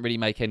 and it doesn't really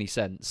make any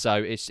sense. So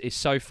it's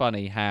so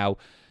funny how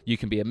you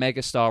can be a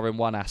megastar in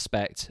one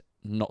aspect,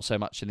 not so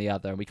much in the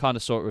other. And we kind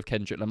of saw it with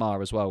Kendrick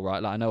Lamar as well,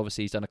 right? Like, I know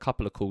obviously he's done a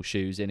couple of cool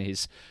shoes in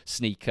his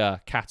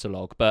sneaker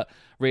catalogue, but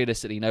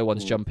realistically no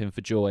one's jumping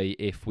for joy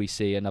if we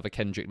see another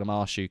Kendrick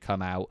Lamar shoe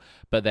come out,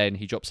 but then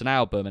he drops an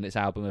album and it's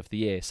album of the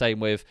year. Same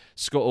with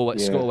Scott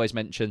always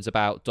mentions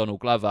about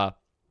Donald Glover.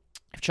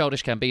 If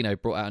Childish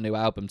Gambino brought out a new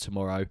album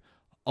tomorrow,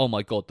 oh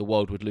my God, the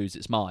world would lose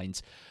its mind.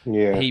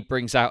 Yeah. He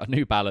brings out a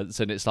New Balance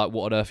and it's like,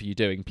 what on earth are you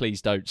doing?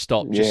 Please don't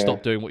stop. Just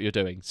stop doing what you're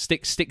doing.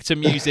 Stick to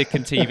music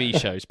and TV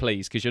shows,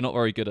 please, because you're not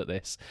very good at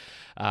this.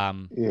 I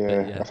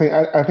think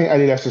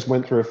Adidas just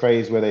went through a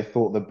phase where they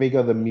thought the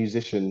bigger the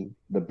musician,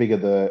 the bigger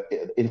the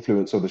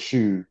influence of the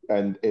shoe,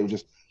 and it was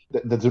just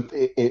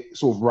it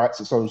sort of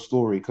writes its own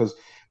story. Because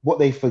what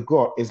they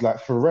forgot is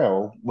like when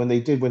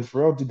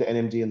Pharrell did the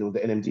NMD and the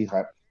NMD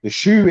hype, the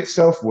shoe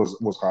itself was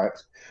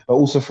hyped, but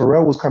also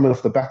Pharrell was coming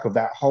off the back of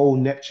that whole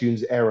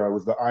Neptune's era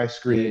with the ice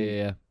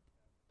cream,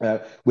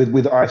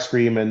 with ice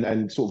cream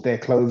and sort of their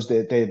clothes,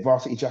 their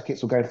varsity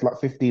jackets were going for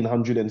like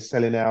 1,500 and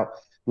selling out.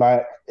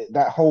 Like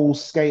that whole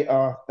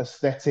skater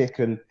aesthetic,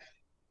 and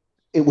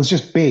it was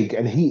just big,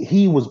 and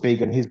he was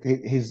big, and his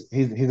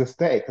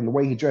aesthetic and the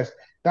way he dressed,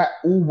 that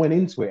all went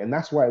into it, and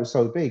that's why it was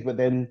so big. But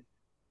then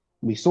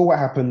we saw what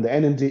happened. The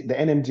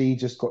NMD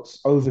just got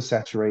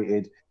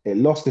oversaturated. It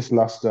lost its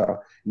luster.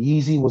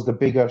 Yeezy was the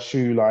bigger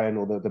shoe line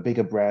or the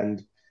bigger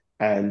brand,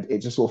 and it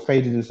just sort of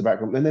faded into the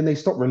background. And then they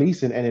stopped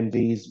releasing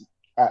NMDs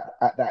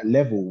at that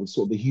level with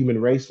sort of the human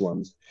race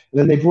ones. And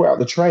then they brought out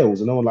the trails,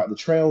 and no one liked the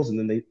trails. And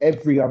then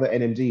every other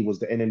NMD was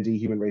the NMD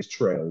human race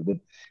trail with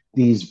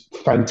these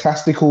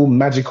fantastical,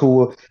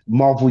 magical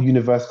Marvel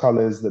Universe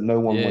colors that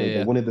no one wanted.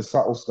 They wanted the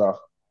subtle stuff.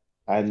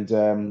 And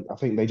I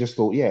think they just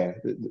thought,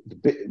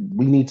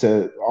 we need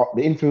to.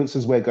 The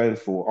influencers we're going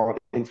for aren't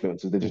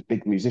influencers; they're just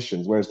big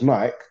musicians. Whereas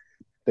Nike,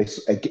 they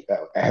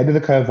ahead of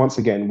the curve once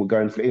again. We're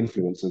going for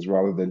influencers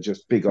rather than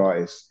just big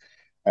artists.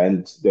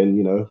 And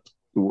then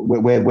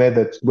where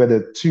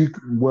the two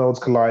worlds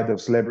collide of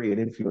celebrity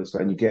and influencer,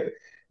 and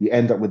you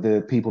end up with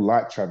the people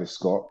like Travis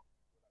Scott,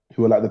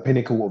 who are like the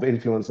pinnacle of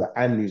influencer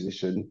and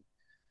musician,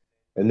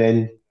 and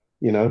then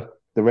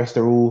the rest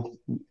are all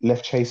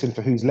left chasing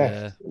for who's left.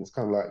 Yeah. And it's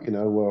kind of like,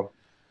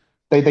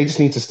 they just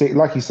need to stick,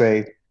 like you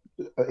say,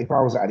 if I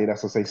was at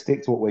Adidas, I'd say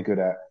stick to what we're good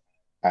at.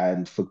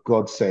 And for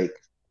God's sake,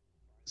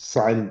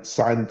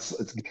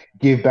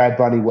 give Bad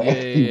Bunny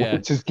whatever he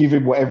wants. Just give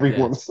him whatever he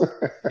wants.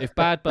 If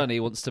Bad Bunny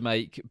wants to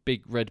make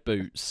big red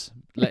boots,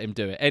 let him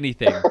do it.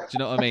 Anything. Do you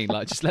know what I mean?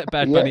 Like, just let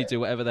Bad Bunny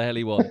do whatever the hell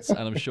he wants, and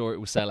I'm sure it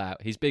will sell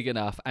out. He's big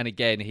enough, and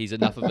again, he's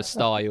enough of a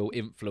style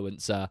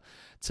influencer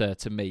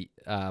to meet,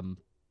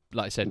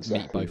 like I said,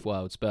 meet both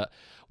worlds. But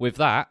with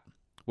that,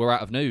 we're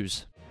out of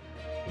news.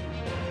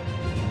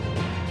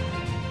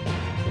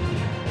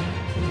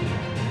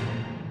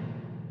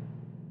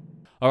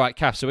 All right,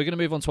 Kaff, so we're going to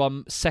move on to our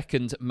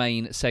second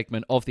main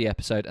segment of the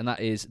episode, and that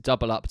is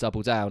Double Up,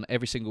 Double Down.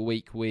 Every single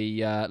week,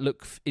 we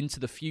look into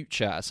the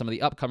future at some of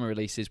the upcoming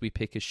releases. We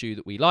pick a shoe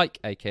that we like,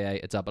 aka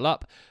a double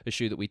up, a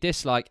shoe that we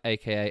dislike,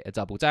 aka a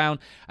double down,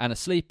 and a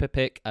sleeper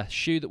pick, a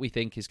shoe that we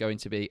think is going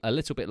to be a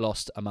little bit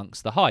lost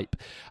amongst the hype.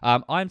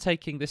 I'm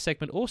taking this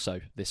segment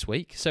also this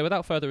week, so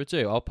without further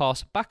ado, I'll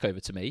pass back over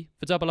to me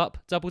for Double Up,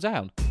 Double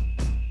Down.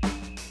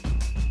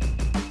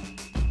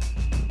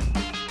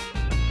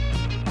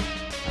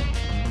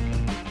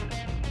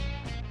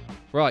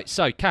 Right,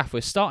 so Kaff, we're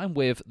starting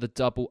with the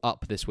double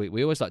up this week.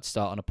 We always like to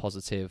start on a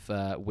positive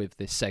with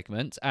this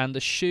segment, and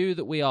the shoe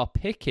that we are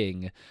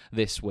picking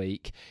this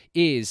week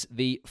is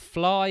the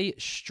Fly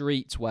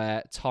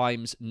Streetwear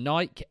times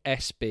Nike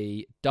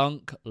SB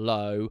Dunk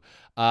Low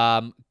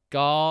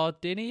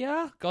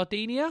Gardenia,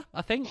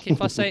 I think,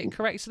 if I say it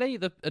correctly.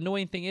 The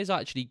annoying thing is I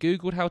actually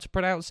Googled how to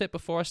pronounce it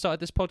before I started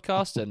this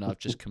podcast, and I've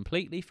just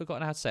completely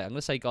forgotten how to say it. I'm going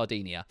to say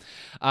Gardenia.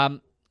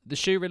 The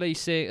shoe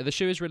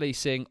is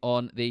releasing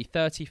on the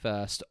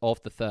 31st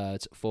of the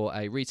 3rd for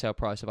a retail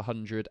price of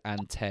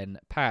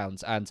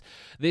 £110, and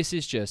this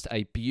is just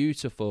a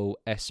beautiful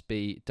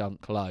SB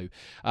Dunk Low.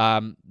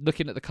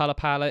 Looking at the colour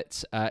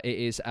palette, it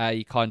is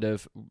a kind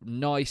of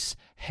nice,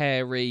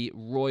 hairy,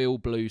 royal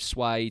blue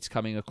suede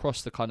coming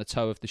across the kind of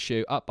toe of the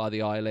shoe, up by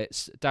the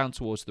eyelets, down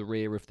towards the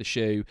rear of the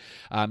shoe.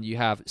 You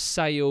have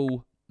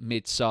sail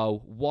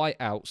midsole, white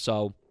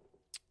outsole,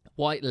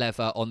 white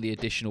leather on the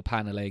additional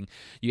panelling.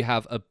 You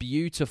have a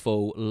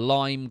beautiful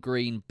lime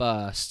green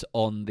burst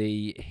on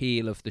the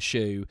heel of the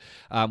shoe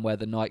where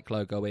the Nike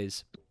logo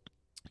is.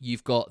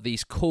 You've got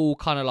these cool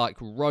kind of like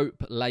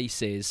rope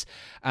laces,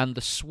 and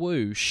the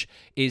swoosh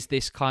is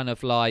this kind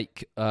of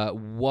like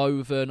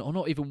woven, or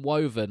not even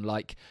woven,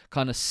 like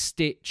kind of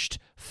stitched,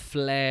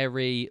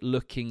 flary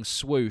looking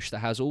swoosh that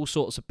has all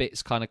sorts of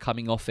bits kind of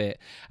coming off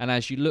it. And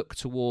as you look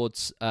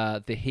towards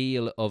the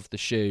heel of the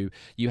shoe,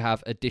 you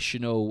have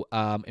additional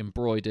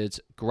embroidered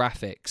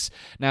graphics.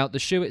 Now, the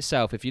shoe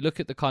itself, if you look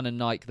at the kind of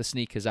Nike, the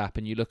sneakers app,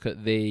 and you look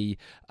at the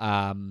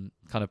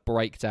kind of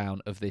breakdown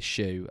of this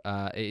shoe,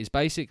 it is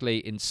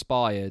basically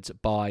inspired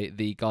by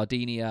the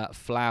gardenia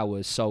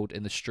flowers sold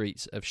in the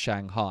streets of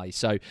Shanghai.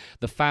 So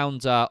the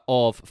founder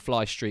of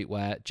Fly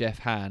Streetwear, Jeff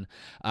Han,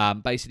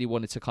 basically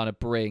wanted to kind of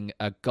bring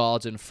a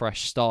garden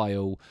fresh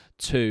style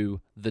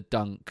to the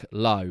Dunk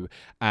Low,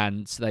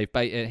 and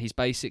he's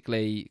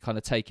basically kind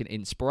of taken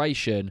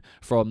inspiration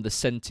from the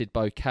scented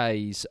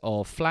bouquets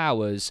of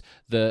flowers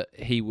that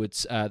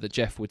that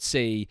Jeff would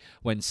see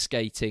when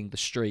skating the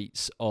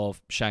streets of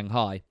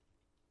Shanghai.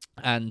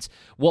 And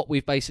what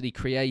we've basically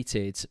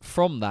created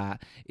from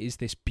that is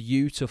this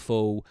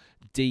beautiful,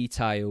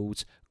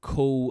 detailed,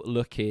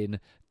 cool-looking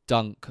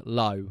Dunk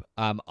Low.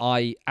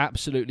 I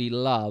absolutely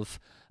love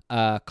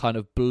kind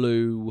of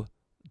blue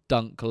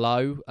Dunk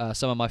Low.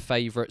 Some of my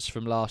favourites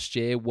from last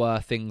year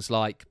were things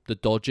like the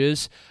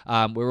Dodgers.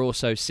 We're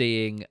also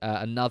seeing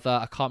another,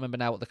 I can't remember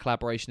now what the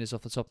collaboration is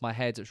off the top of my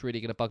head. It's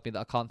really going to bug me that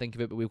I can't think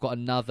of it, but we've got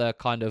another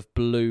kind of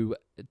blue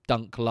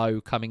Dunk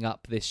Low coming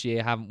up this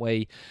year, haven't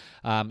we?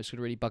 It's going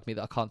to really bug me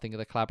that I can't think of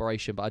the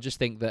collaboration, but I just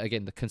think that,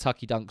 again, the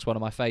Kentucky Dunk's one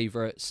of my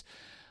favourites.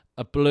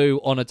 A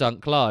blue on a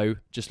Dunk Low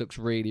just looks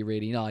really,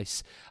 really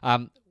nice.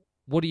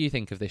 What do you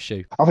think of this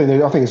shoe? I think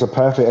it's a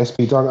perfect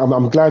SB Dunk.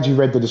 I'm glad you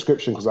read the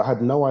description, because I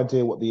had no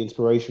idea what the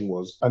inspiration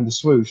was. And the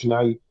swoosh,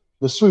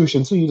 the swoosh,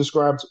 until you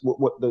described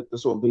what the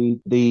sort of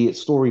the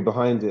story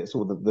behind it,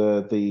 sort of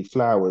the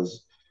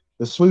flowers.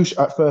 The swoosh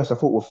at first I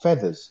thought were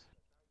feathers,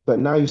 but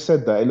now you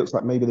said that, it looks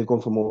like maybe they've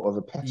gone for more of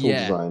a petal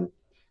design.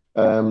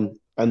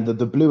 And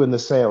the blue and the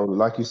sail,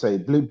 like you say,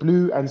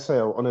 blue and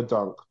sail on a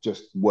Dunk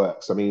just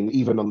works. I mean,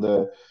 even on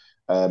the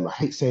I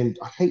hate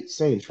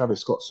saying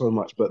Travis Scott so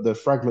much, but the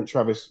Fragment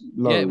Travis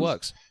Lows, it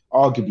works.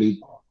 Arguably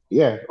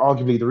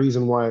the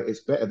reason why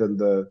it's better than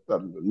the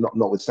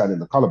notwithstanding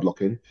the color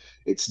blocking,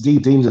 it's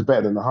deemed as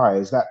better than the high,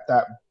 is that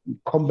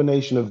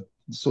combination of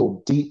sort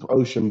of deep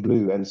ocean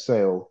blue and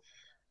sail,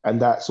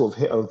 and that sort of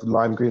hit of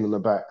lime green on the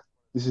back.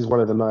 This is one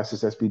of the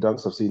nicest SB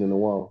Dunks I've seen in a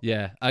while.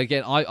 Yeah,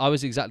 again, I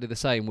was exactly the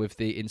same with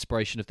the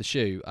inspiration of the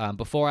shoe.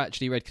 Before I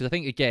actually read, because I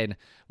think, again,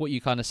 what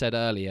you kind of said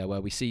earlier, where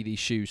we see these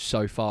shoes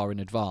so far in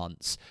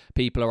advance,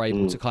 people are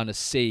able to kind of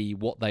see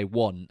what they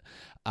want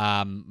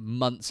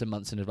months and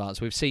months in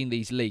advance. We've seen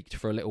these leaked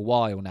for a little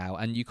while now,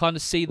 and you kind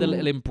of see the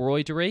little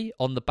embroidery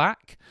on the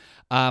back.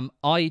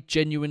 I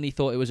genuinely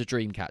thought it was a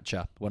dream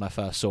catcher when I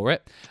first saw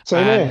it.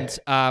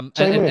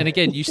 And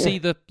again, you see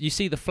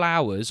the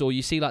flowers, or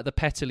you see like the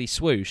petally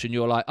swoosh, and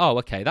you're like, oh,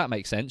 okay, that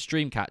makes sense.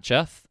 Dream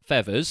catcher,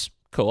 feathers.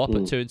 Cool, I'll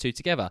put two and two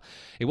together.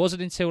 It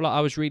wasn't until I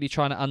was really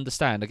trying to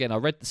understand. Again, I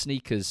read the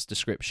sneakers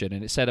description,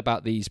 and it said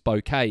about these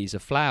bouquets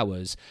of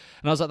flowers,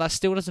 and I was like, that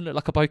still doesn't look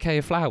like a bouquet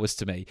of flowers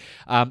to me.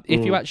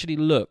 If you actually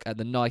look at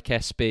the Nike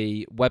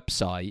SB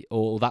website,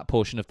 or that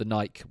portion of the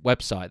Nike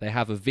website, they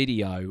have a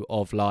video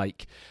of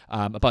like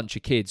a bunch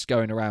of kids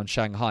going around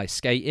Shanghai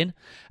skating,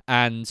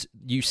 and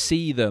you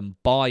see them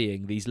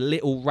buying these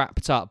little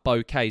wrapped up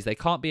bouquets. They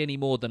can't be any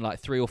more than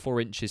like 3 or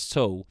 4 inches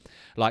tall,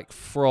 like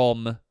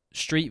from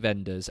street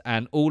vendors,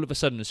 and all of a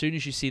sudden, as soon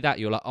as you see that,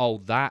 you're like,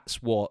 oh,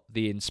 that's what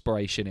the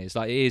inspiration is.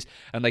 Like, it is,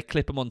 and they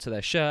clip them onto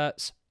their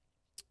shirts,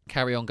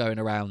 carry on going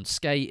around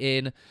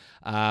skating.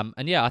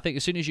 And yeah, I think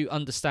as soon as you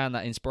understand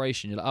that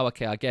inspiration, you're like, oh,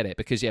 okay, I get it.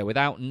 Because yeah,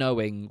 without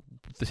knowing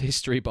the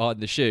history behind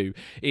the shoe,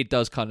 it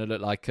does kind of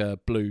look like a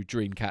blue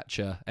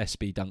Dreamcatcher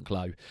SB Dunk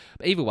Low.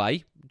 But either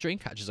way,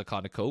 Dreamcatchers are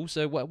kind of cool.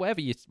 So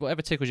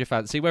whatever tickles your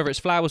fancy, whether it's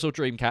flowers or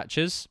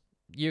Dreamcatchers,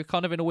 you're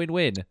kind of in a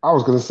win-win. I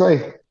was gonna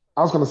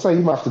say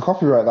you might have to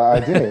copyright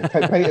that idea,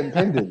 patent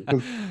pending,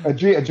 because a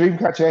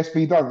Dreamcatcher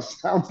SB Dunk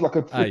sounds like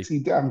a Hey, pretty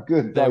damn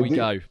good there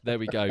idea.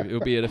 we go. It'll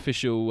be an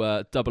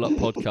official Double Up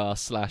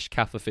podcast /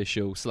 Kaff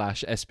official /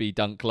 SB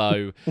Dunk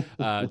Low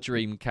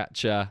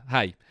Dreamcatcher.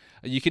 Hey,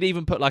 you could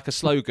even put like a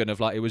slogan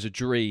of like, it was a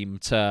dream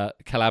to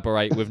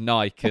collaborate with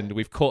Nike, and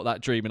we've caught that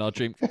dream in our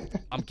dream.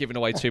 I'm giving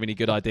away too many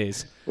good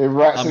ideas. It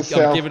writes I'm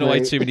itself, giving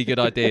away mate. too many good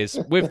ideas.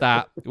 With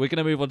that, we're going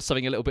to move on to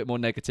something a little bit more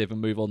negative and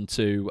move on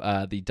to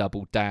the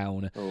double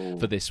down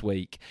for this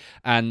week.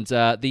 And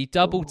the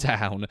double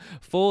down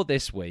for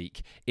this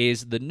week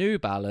is the New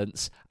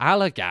Balance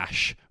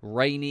Allagash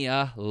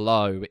Rainier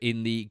Low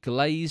in the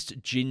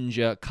glazed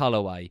ginger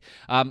colorway.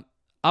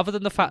 Other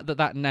than the fact that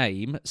that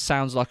name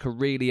sounds like a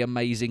really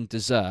amazing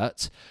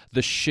dessert,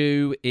 the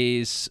shoe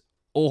is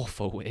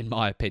awful, in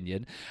my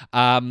opinion.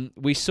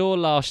 We saw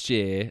last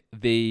year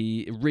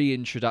the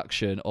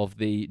reintroduction of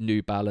the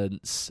New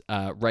Balance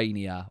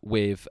Rainier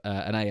with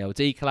an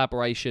ALD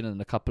collaboration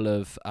and a couple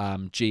of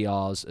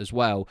GRs as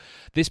well.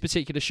 This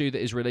particular shoe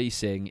that is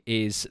releasing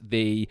is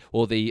looking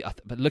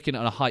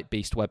at a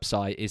Hypebeast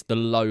website, is the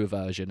low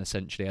version,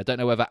 essentially. I don't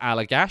know whether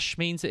Allagash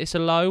means that it's a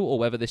low or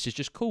whether this is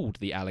just called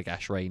the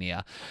Allagash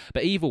Rainier.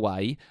 But either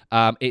way,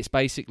 it's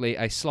basically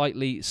a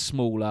slightly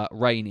smaller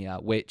Rainier,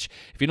 which,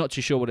 if you're not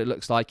too sure what it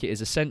looks like, it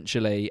is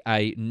essentially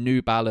a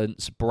New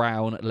Balance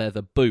brown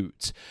leather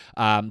boot.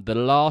 The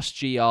last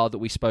GR that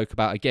we spoke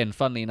about, again,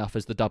 funnily enough,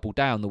 as the double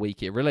down the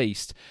week it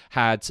released,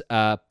 had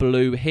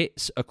blue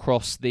hits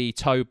across the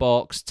toe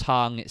box,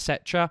 tongue,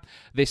 etc.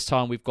 This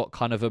time we've got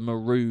kind of a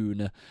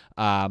maroon,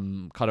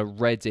 kind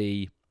of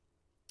reddy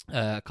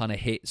kind of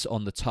hits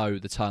on the toe,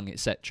 the tongue,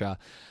 etc.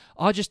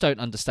 I just don't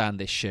understand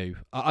this shoe.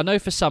 I know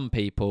for some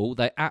people,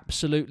 they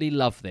absolutely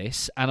love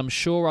this, and I'm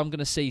sure I'm going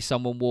to see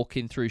someone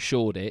walking through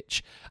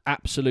Shoreditch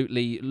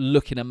absolutely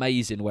looking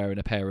amazing wearing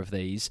a pair of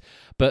these,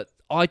 but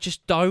I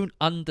just don't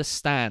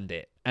understand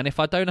it. And if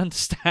I don't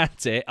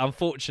understand it,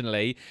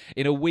 unfortunately,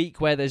 in a week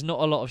where there's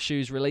not a lot of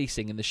shoes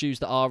releasing, and the shoes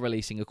that are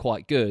releasing are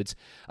quite good,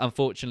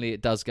 unfortunately,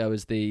 it does go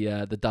as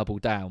the double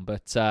down.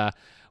 But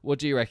what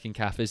do you reckon,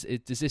 Kaff? Does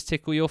this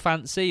tickle your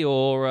fancy,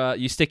 or are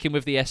you sticking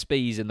with the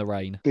SBs in the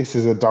rain? This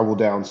is a double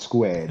down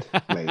squared,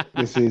 mate.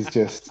 This is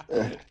just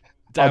Down,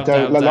 I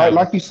don't down, down.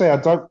 like you say I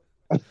don't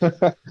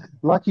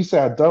like you say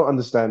I don't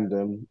understand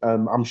them.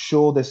 I'm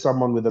sure there's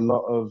someone with a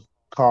lot of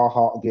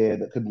Carhartt gear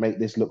that could make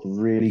this look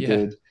really Yeah.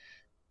 good.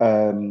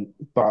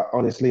 But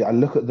honestly, I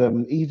look at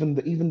them, even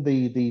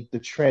the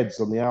treads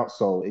on the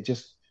outsole,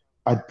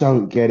 I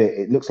don't get it.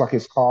 It looks like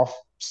it's half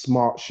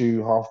smart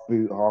shoe, half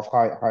boot, half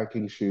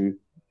hiking shoe.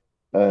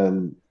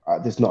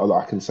 There's not a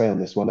lot I can say on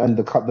this one, and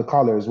the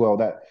color as well.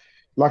 That,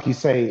 like you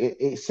say,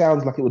 it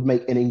sounds like it would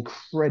make an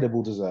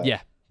incredible dessert.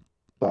 Yeah.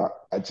 But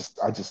I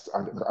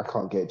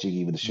can't get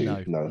jiggy with the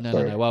shoe. No.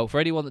 Sorry. Well, for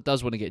anyone that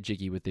does want to get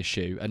jiggy with this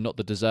shoe and not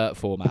the dessert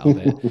format of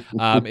it,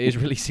 it is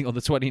releasing on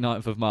the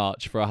 29th of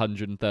March for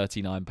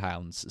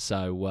 £139.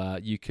 So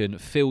you can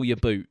fill your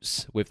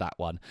boots with that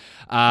one.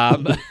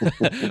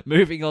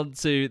 Moving on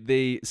to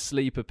the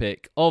sleeper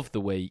pick of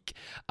the week,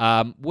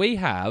 we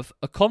have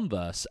a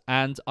Converse,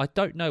 and I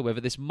don't know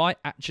whether this might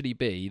actually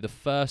be the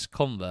first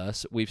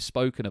Converse we've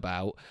spoken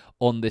about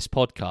on this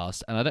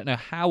podcast, and I don't know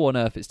how on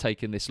earth it's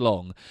taken this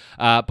long.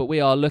 But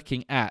we are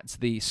looking at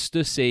the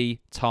Stussy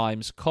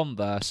times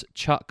Converse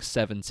Chuck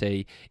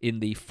 70 in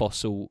the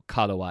fossil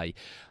colorway.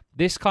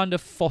 This kind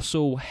of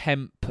fossil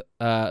hemp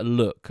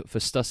look for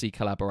Stussy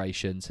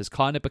collaborations has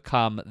kind of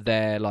become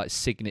their like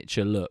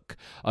signature look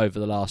over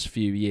the last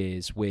few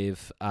years,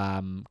 with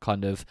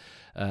kind of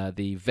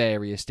the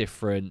various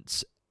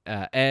different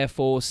Air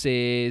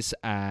Forces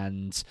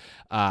and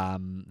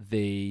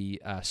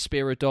the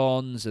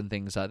Spiridons and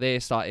things like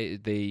this,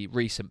 like the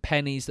recent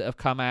pennies that have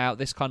come out.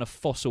 This kind of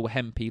fossil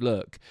hempy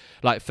look,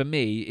 like for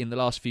me in the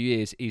last few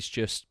years, is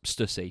just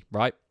Stussy,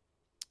 right?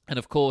 And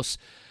of course,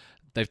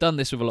 they've done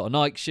this with a lot of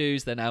Nike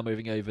shoes. They're now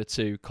moving over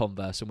to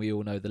Converse, and we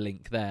all know the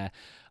link there.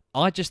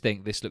 I just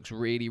think this looks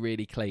really,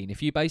 really clean.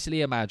 If you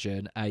basically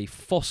imagine a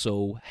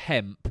fossil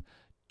hemp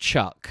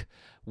Chuck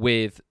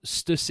with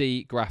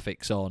Stussy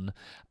graphics on,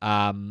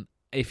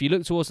 if you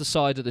look towards the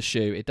side of the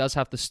shoe, it does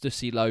have the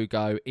Stussy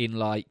logo in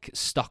like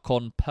stuck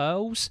on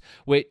pearls,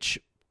 which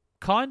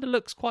kind of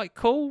looks quite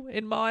cool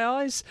in my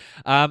eyes.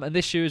 And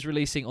this shoe is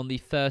releasing on the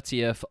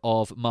 30th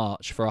of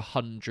March for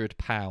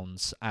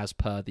 £100 as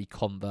per the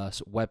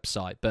Converse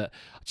website. But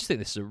I just think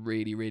this is a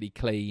really, really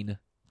clean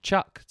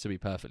Chuck, to be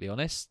perfectly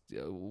honest.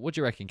 What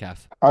do you reckon,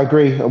 Kaff? I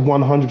agree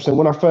 100%.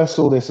 When I first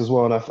saw this as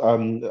well,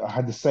 and I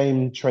had the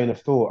same train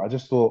of thought. I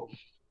just thought,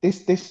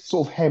 this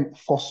sort of hemp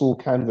fossil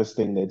canvas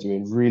thing they're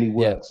doing really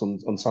Yeah, works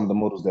on some of the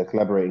models they're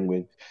collaborating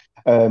with.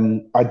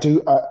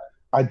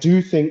 I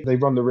do think they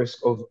run the risk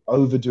of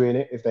overdoing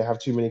it if they have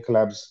too many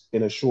collabs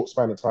in a short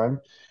span of time.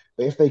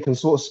 But if they can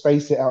sort of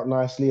space it out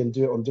nicely and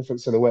do it on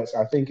different silhouettes,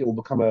 I think it'll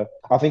become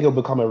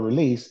a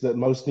release that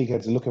most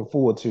sneakerheads are looking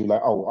forward to.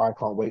 Like, oh, I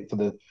can't wait for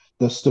the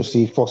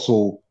Stussy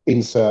fossil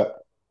insert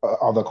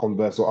other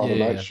Converse or yeah, other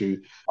yeah, Nike yeah.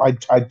 shoe.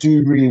 I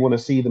do really want to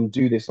see them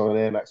do this on an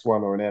Air Max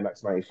 1 or an Air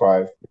Max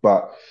 95,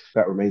 but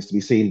that remains to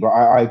be seen. But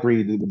I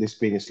agree with this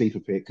being a sleeper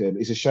pick.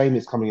 It's a shame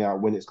it's coming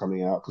out when it's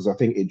coming out because I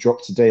think it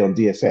dropped today on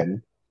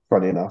DSN,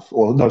 funny enough.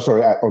 Or no,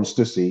 sorry, on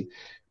Stussy.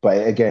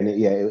 But again,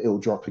 it'll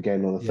drop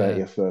again on the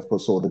Yeah. 30th for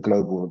sort of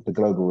the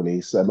global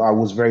release. I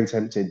was very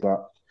tempted,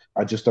 but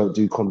I just don't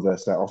do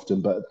Converse that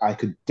often. But I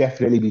could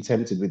definitely be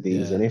tempted with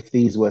these. Yeah. And if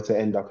these were to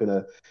end up in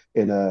a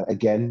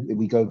again,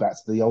 we go back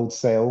to the old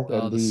sale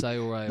Oh, and the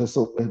sail the rail.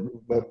 sort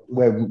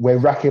we're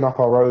racking up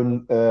our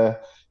own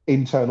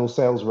internal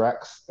sales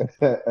racks.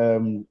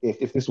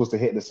 If this was to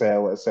hit the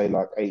sale at say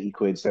like 80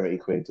 quid, 70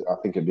 quid, I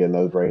think it'd be a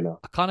no-brainer.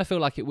 I kind of feel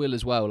like it will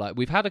as well. Like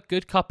we've had a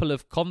good couple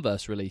of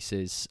Converse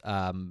releases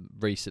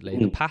recently.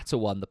 The Mm, Patta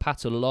one, the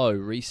Patta Low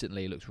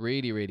recently looks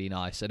really, really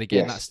nice. And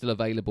again, that's yes. still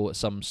available at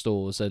some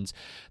stores. And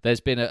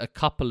there's been a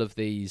couple of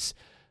these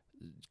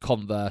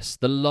Converse.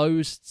 The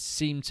lows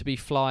seem to be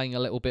flying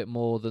a little bit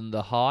more than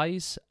the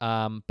highs.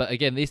 But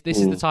again, this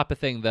is the Mm, type of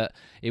thing that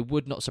it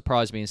would not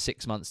surprise me in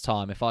 6 months'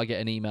 time if I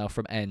get an email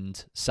from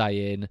End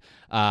saying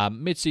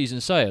mid-season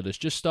sale has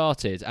just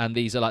started, and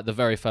these are like the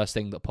very first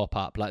thing that pop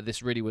up. Like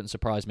this really wouldn't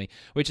surprise me,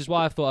 which is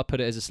why I thought I'd put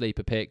it as a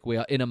sleeper pick. We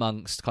are in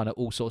amongst kind of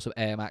all sorts of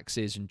Air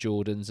Maxes and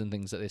Jordans and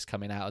things like this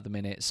coming out at the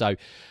minute. So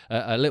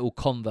a little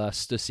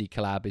Converse Stussy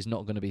collab is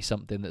not going to be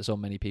something that's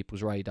on many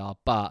people's radar,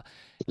 but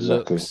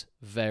exactly. looks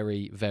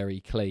very, very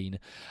clean.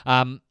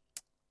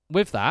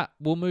 With that,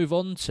 we'll move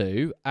on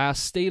to our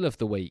steal of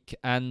the week.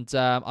 And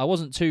I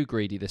wasn't too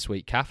greedy this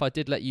week, Kaff. I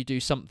did let you do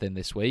something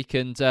this week,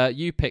 and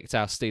you picked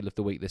our steal of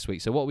the week this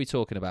week. So what are we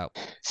talking about?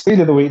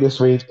 Steal of the week this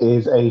week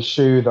is a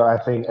shoe that I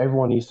think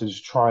everyone needs to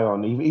just try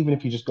on, even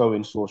if you just go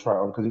in store, try it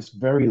on, because it's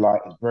very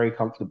light, it's very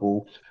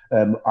comfortable.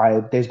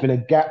 There's been a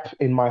gap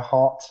in my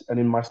heart and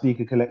in my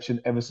sneaker collection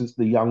ever since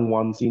the young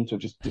one seemed to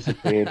have just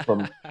disappeared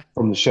from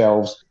the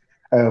shelves.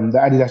 The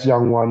Adidas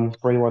Young One,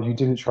 for anyone who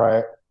didn't try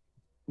it,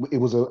 it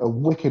was a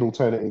wicked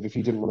alternative if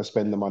you didn't want to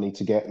spend the money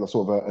to get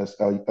sort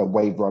of a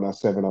Wave Runner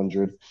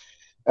 700.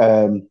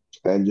 And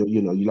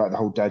you like the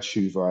whole dad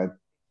shoe vibe.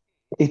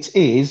 It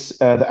is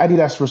the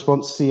Adidas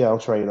Response CL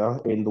trainer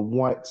in the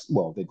white.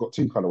 Well, they've got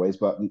two colorways,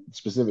 but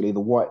specifically the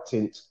white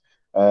tint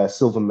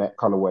silver matte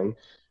colorway.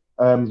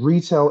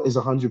 Retail is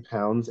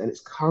 £100 and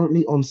it's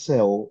currently on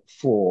sale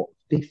for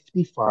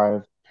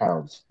 £55,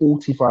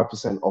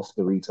 45% off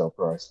the retail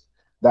price.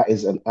 That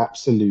is an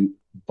absolute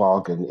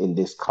bargain in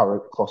this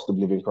current cost of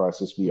living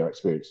crisis we are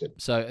experiencing.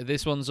 So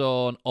this one's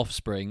on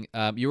Offspring.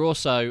 You're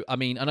also, I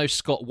mean, I know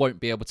Scott won't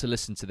be able to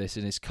listen to this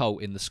in his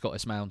cult in the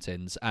Scottish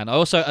mountains, and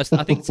I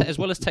think as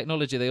well as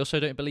technology, they also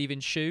don't believe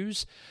in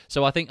shoes.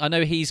 So I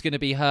know he's going to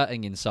be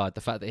hurting inside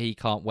the fact that he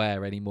can't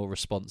wear any more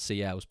Response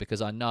CLs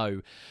because I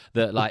know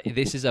that like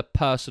this is a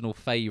personal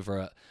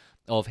favourite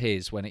of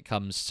his when it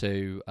comes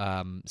to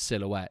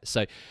silhouette.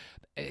 So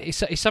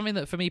it's something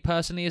that for me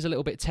personally is a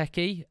little bit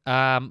techie,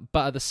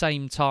 but at the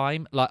same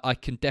time, like I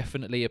can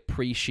definitely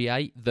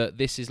appreciate that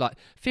this is like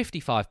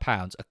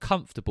 £55, a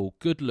comfortable,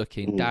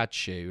 good-looking Mm, dad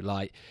shoe.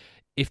 Like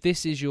if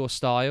this is your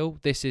style,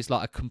 this is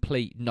like a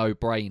complete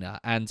no-brainer.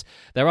 And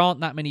there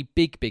aren't that many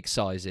big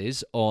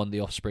sizes on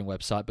the Offspring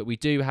website, but we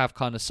do have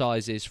kind of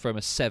sizes from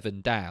a 7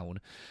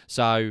 down.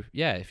 So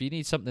yeah, if you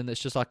need something that's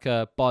just like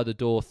a by the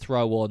door,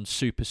 throw on,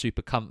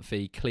 super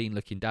comfy,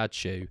 clean-looking dad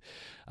shoe,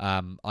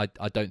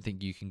 I don't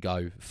think you can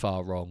go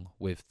far wrong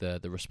with the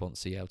Response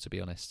CL, to be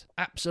honest.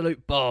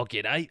 Absolute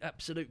bargain, eh?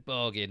 Absolute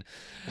bargain.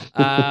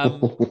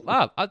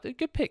 Wow,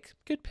 good pick,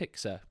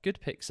 sir.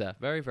 Good pick, sir.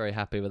 Very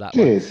happy with that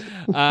one. cheers.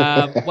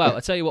 Well, I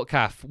tell you what,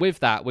 Kaff. With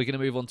that, we're going to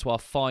move on to our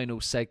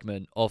final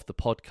segment of the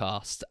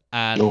podcast,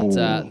 and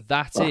Oh,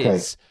 that okay.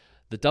 is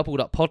the Doubled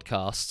Up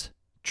podcast,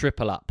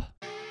 Triple Up.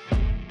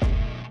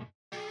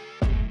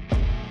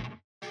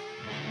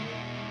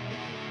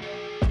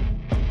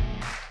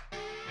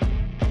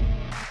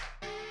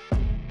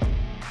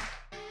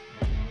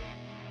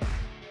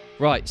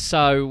 Right,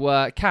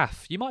 so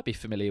Kaff, you might be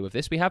familiar with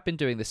this. We have been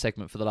doing this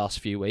segment for the last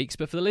few weeks,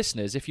 but for the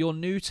listeners, if you're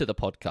new to the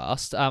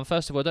podcast,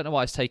 first of all, I don't know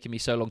why it's taken me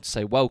so long to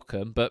say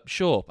welcome, but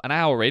sure, an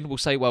hour in, we'll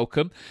say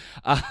welcome.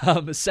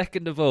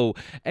 Second of all,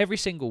 every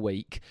single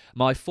week,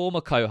 my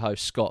former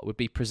co-host Scott would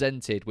be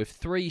presented with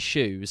 3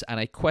 shoes and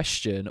a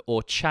question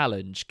or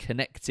challenge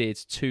connected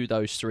to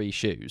those 3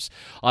 shoes.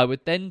 I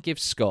would then give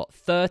Scott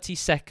 30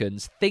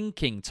 seconds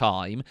thinking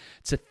time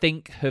to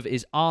think of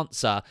his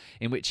answer,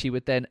 in which he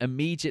would then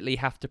immediately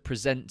have to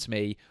present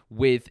me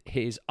with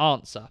his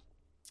answer.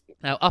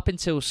 Now, up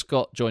until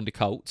Scott joined a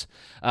cult,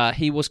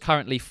 he was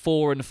currently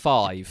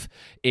 4-5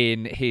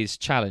 in his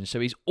challenge. So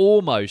he's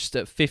almost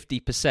at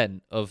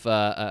 50% of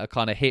a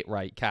kind of hit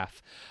rate,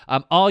 Kaff.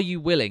 Are you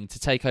willing to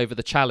take over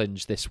the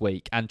challenge this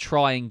week and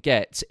try and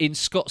get, in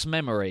Scott's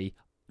memory,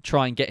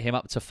 try and get him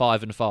up to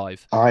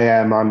 5-5? I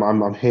am.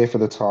 I'm here for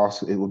the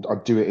task.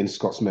 I'll do it in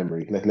Scott's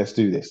memory. Let's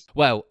do this.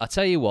 Well, I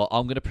tell you what,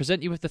 I'm going to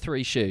present you with the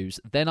 3 shoes,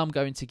 then I'm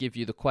going to give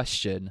you the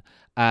question,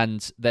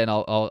 and then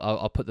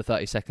I'll put the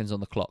 30 seconds on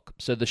the clock.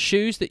 So the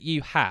shoes that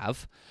you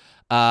have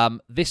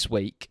this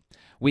week,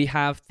 we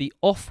have the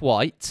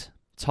Off-White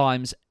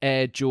times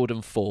Air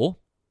Jordan 4,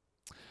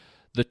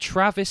 the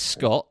Travis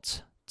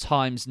Scott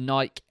times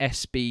Nike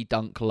SB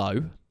Dunk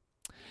Low,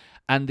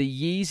 and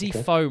the Yeezy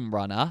Foam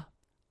Runner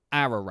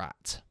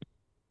Ararat.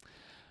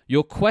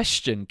 Your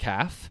question,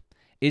 Kaff,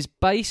 is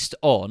based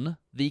on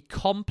the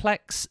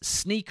Complex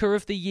Sneaker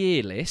of the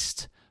Year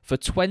list for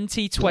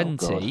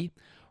 2020.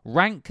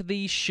 Rank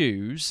these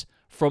shoes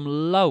from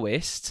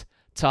lowest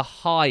to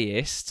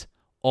highest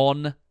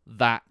on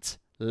that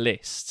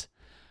list.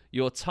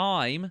 Your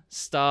time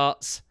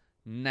starts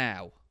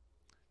now.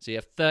 So you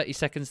have 30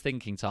 seconds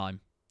thinking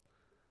time.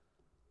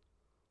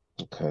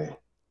 Okay.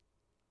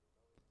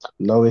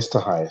 Lowest to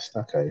highest.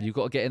 Okay. You've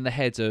got to get in the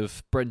head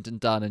of Brendan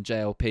Dunn and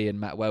JLP and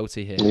Matt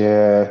Welty here.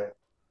 Yeah.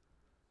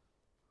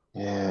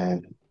 Yeah.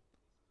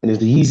 And is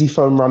the Yeezy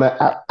Foam Runner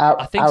out?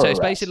 I think so.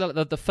 It's basically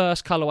like the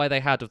first colourway they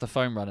had of the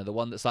Foam Runner, the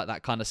one that's like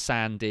that kind of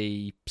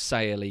sandy,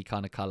 saily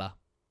kind of colour.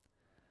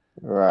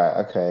 Right.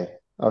 Okay.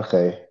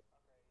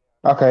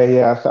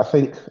 Yeah. I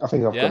think I've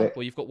got it.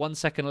 Well, you've got 1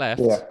 second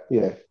left.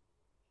 Yeah.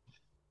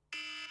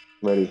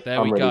 Ready.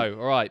 There we go.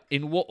 All right.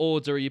 In what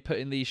order are you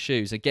putting these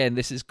shoes? Again,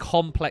 this is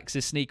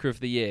Complex's Sneaker of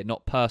the Year,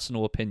 not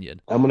personal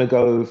opinion. I'm gonna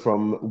go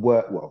from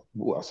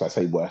worst. I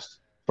say worst.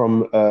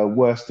 From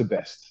worst to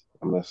best.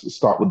 I'm gonna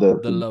start with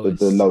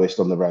the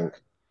lowest on the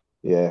rank.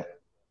 Yeah.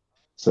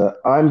 So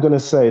I'm gonna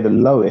say the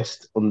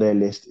lowest on their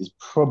list is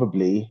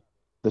probably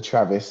the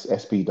Travis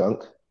SB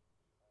Dunk.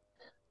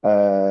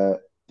 The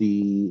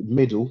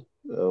middle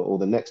or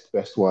the next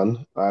best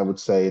one, I would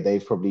say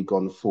they've probably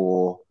gone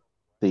for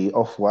the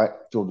Off-White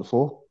Jordan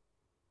 4.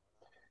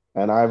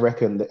 And I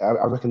reckon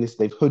this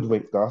they've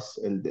hoodwinked us,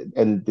 and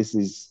this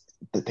is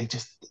that they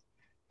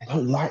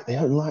don't like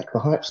the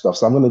hype stuff.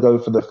 So I'm gonna go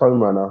for the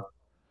Foam Runner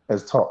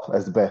as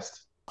the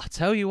best. I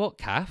tell you what,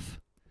 Kaff,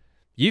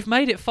 you've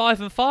made it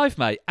 5-5,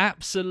 mate.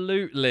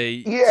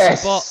 Absolutely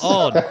spot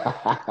on.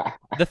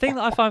 The thing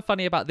that I find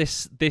funny about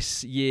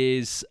this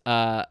year's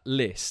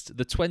list,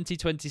 the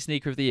 2020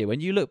 Sneaker of the Year,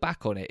 when you look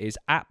back on it, is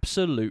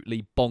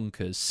absolutely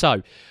bonkers.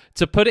 So,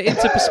 to put it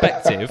into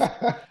perspective,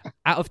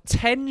 out of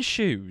 10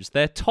 shoes,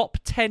 their top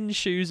 10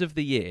 shoes of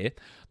the year,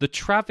 the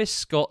Travis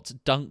Scott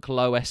Dunk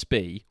Low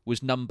SB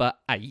was number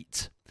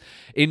 8,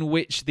 in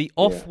which the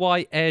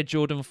Off-White Air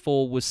Jordan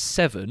 4 was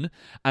 7,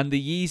 and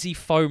the Yeezy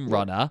Foam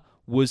Runner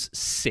was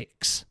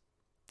 6.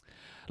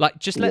 Like,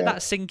 just let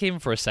that sink in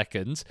for a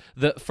second,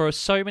 that for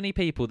so many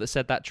people that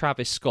said that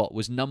Travis Scott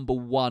was number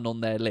 1 on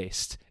their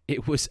list,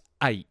 it was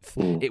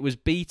 8th. It was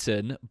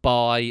beaten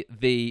by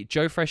the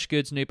Joe Fresh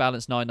Goods New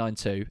Balance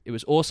 992. It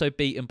was also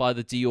beaten by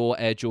the Dior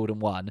Air Jordan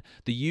 1,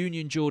 the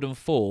Union Jordan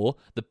 4,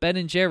 the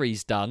Ben &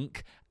 Jerry's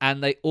Dunk,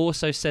 and they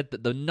also said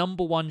that the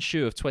number 1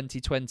 shoe of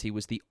 2020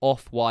 was the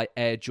Off-White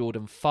Air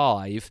Jordan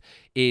 5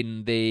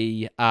 in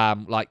the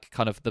like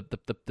kind of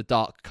the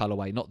dark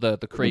colorway, not the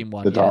cream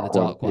one, the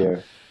dark one. Yeah.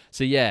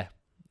 So yeah,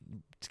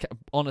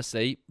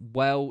 honestly,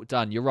 well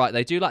done. You're right.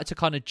 They do like to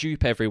kind of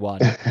dupe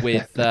everyone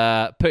with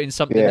putting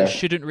something that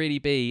shouldn't really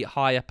be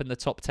high up in the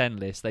top 10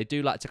 list. They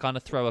do like to kind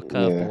of throw a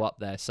curveball up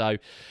there. So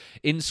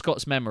in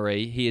Scott's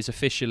memory, he is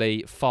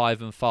officially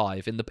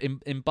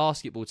 5-5. In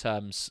basketball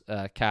terms,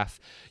 Kaff,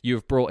 you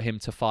have brought him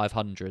to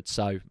 500.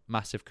 So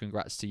massive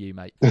congrats to you,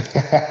 mate.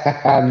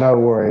 No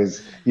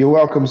worries. You're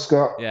welcome,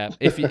 Scott. Yeah.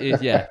 If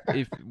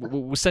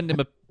we'll send him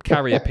a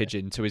carrier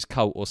pigeon to his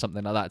cult or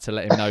something like that to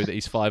let him know that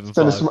he's 5-5.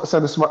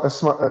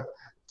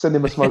 Send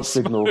him a smoke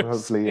signal,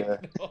 hopefully.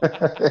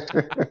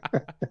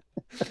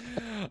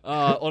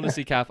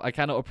 Honestly, Kaff, I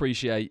cannot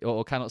appreciate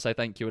or cannot say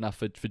thank you enough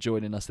for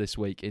joining us this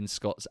week in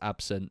Scott's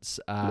absence.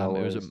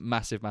 It was a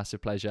massive,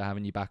 massive pleasure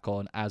having you back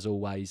on, as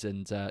always,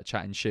 and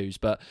chatting shoes.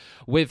 But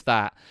with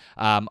that,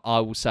 I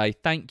will say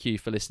thank you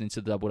for listening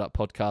to the Doubled Up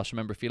podcast.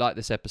 Remember, if you like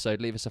this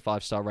episode, leave us a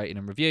 5-star rating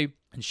and review,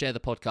 and share the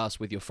podcast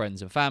with your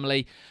friends and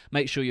family.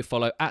 Make sure you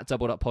follow at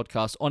Doubled Up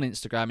Podcast on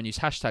Instagram and use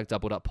hashtag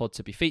Doubled Up Pod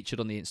to be featured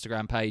on the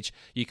Instagram page.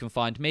 You can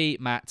find me,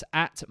 Matt,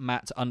 at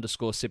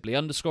Matt_Sibley_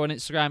 on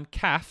Instagram.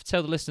 Kaff,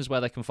 tell the listeners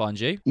where they can find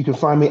you. You can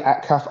find me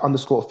at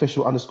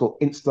Kaff_official_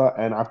 Insta,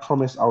 and I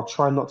promise I'll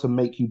try not to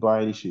make you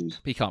buy any shoes.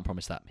 He can't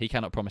promise that. He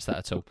cannot promise that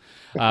at all.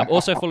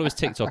 Also follow his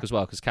TikTok as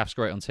well, because Kaff's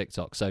great on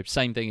TikTok. So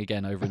same thing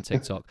again over in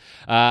TikTok.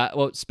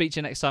 Well, speak to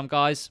you next time,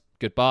 guys.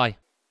 Goodbye.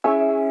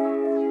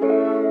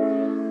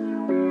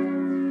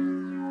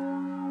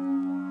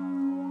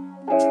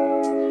 Thank you.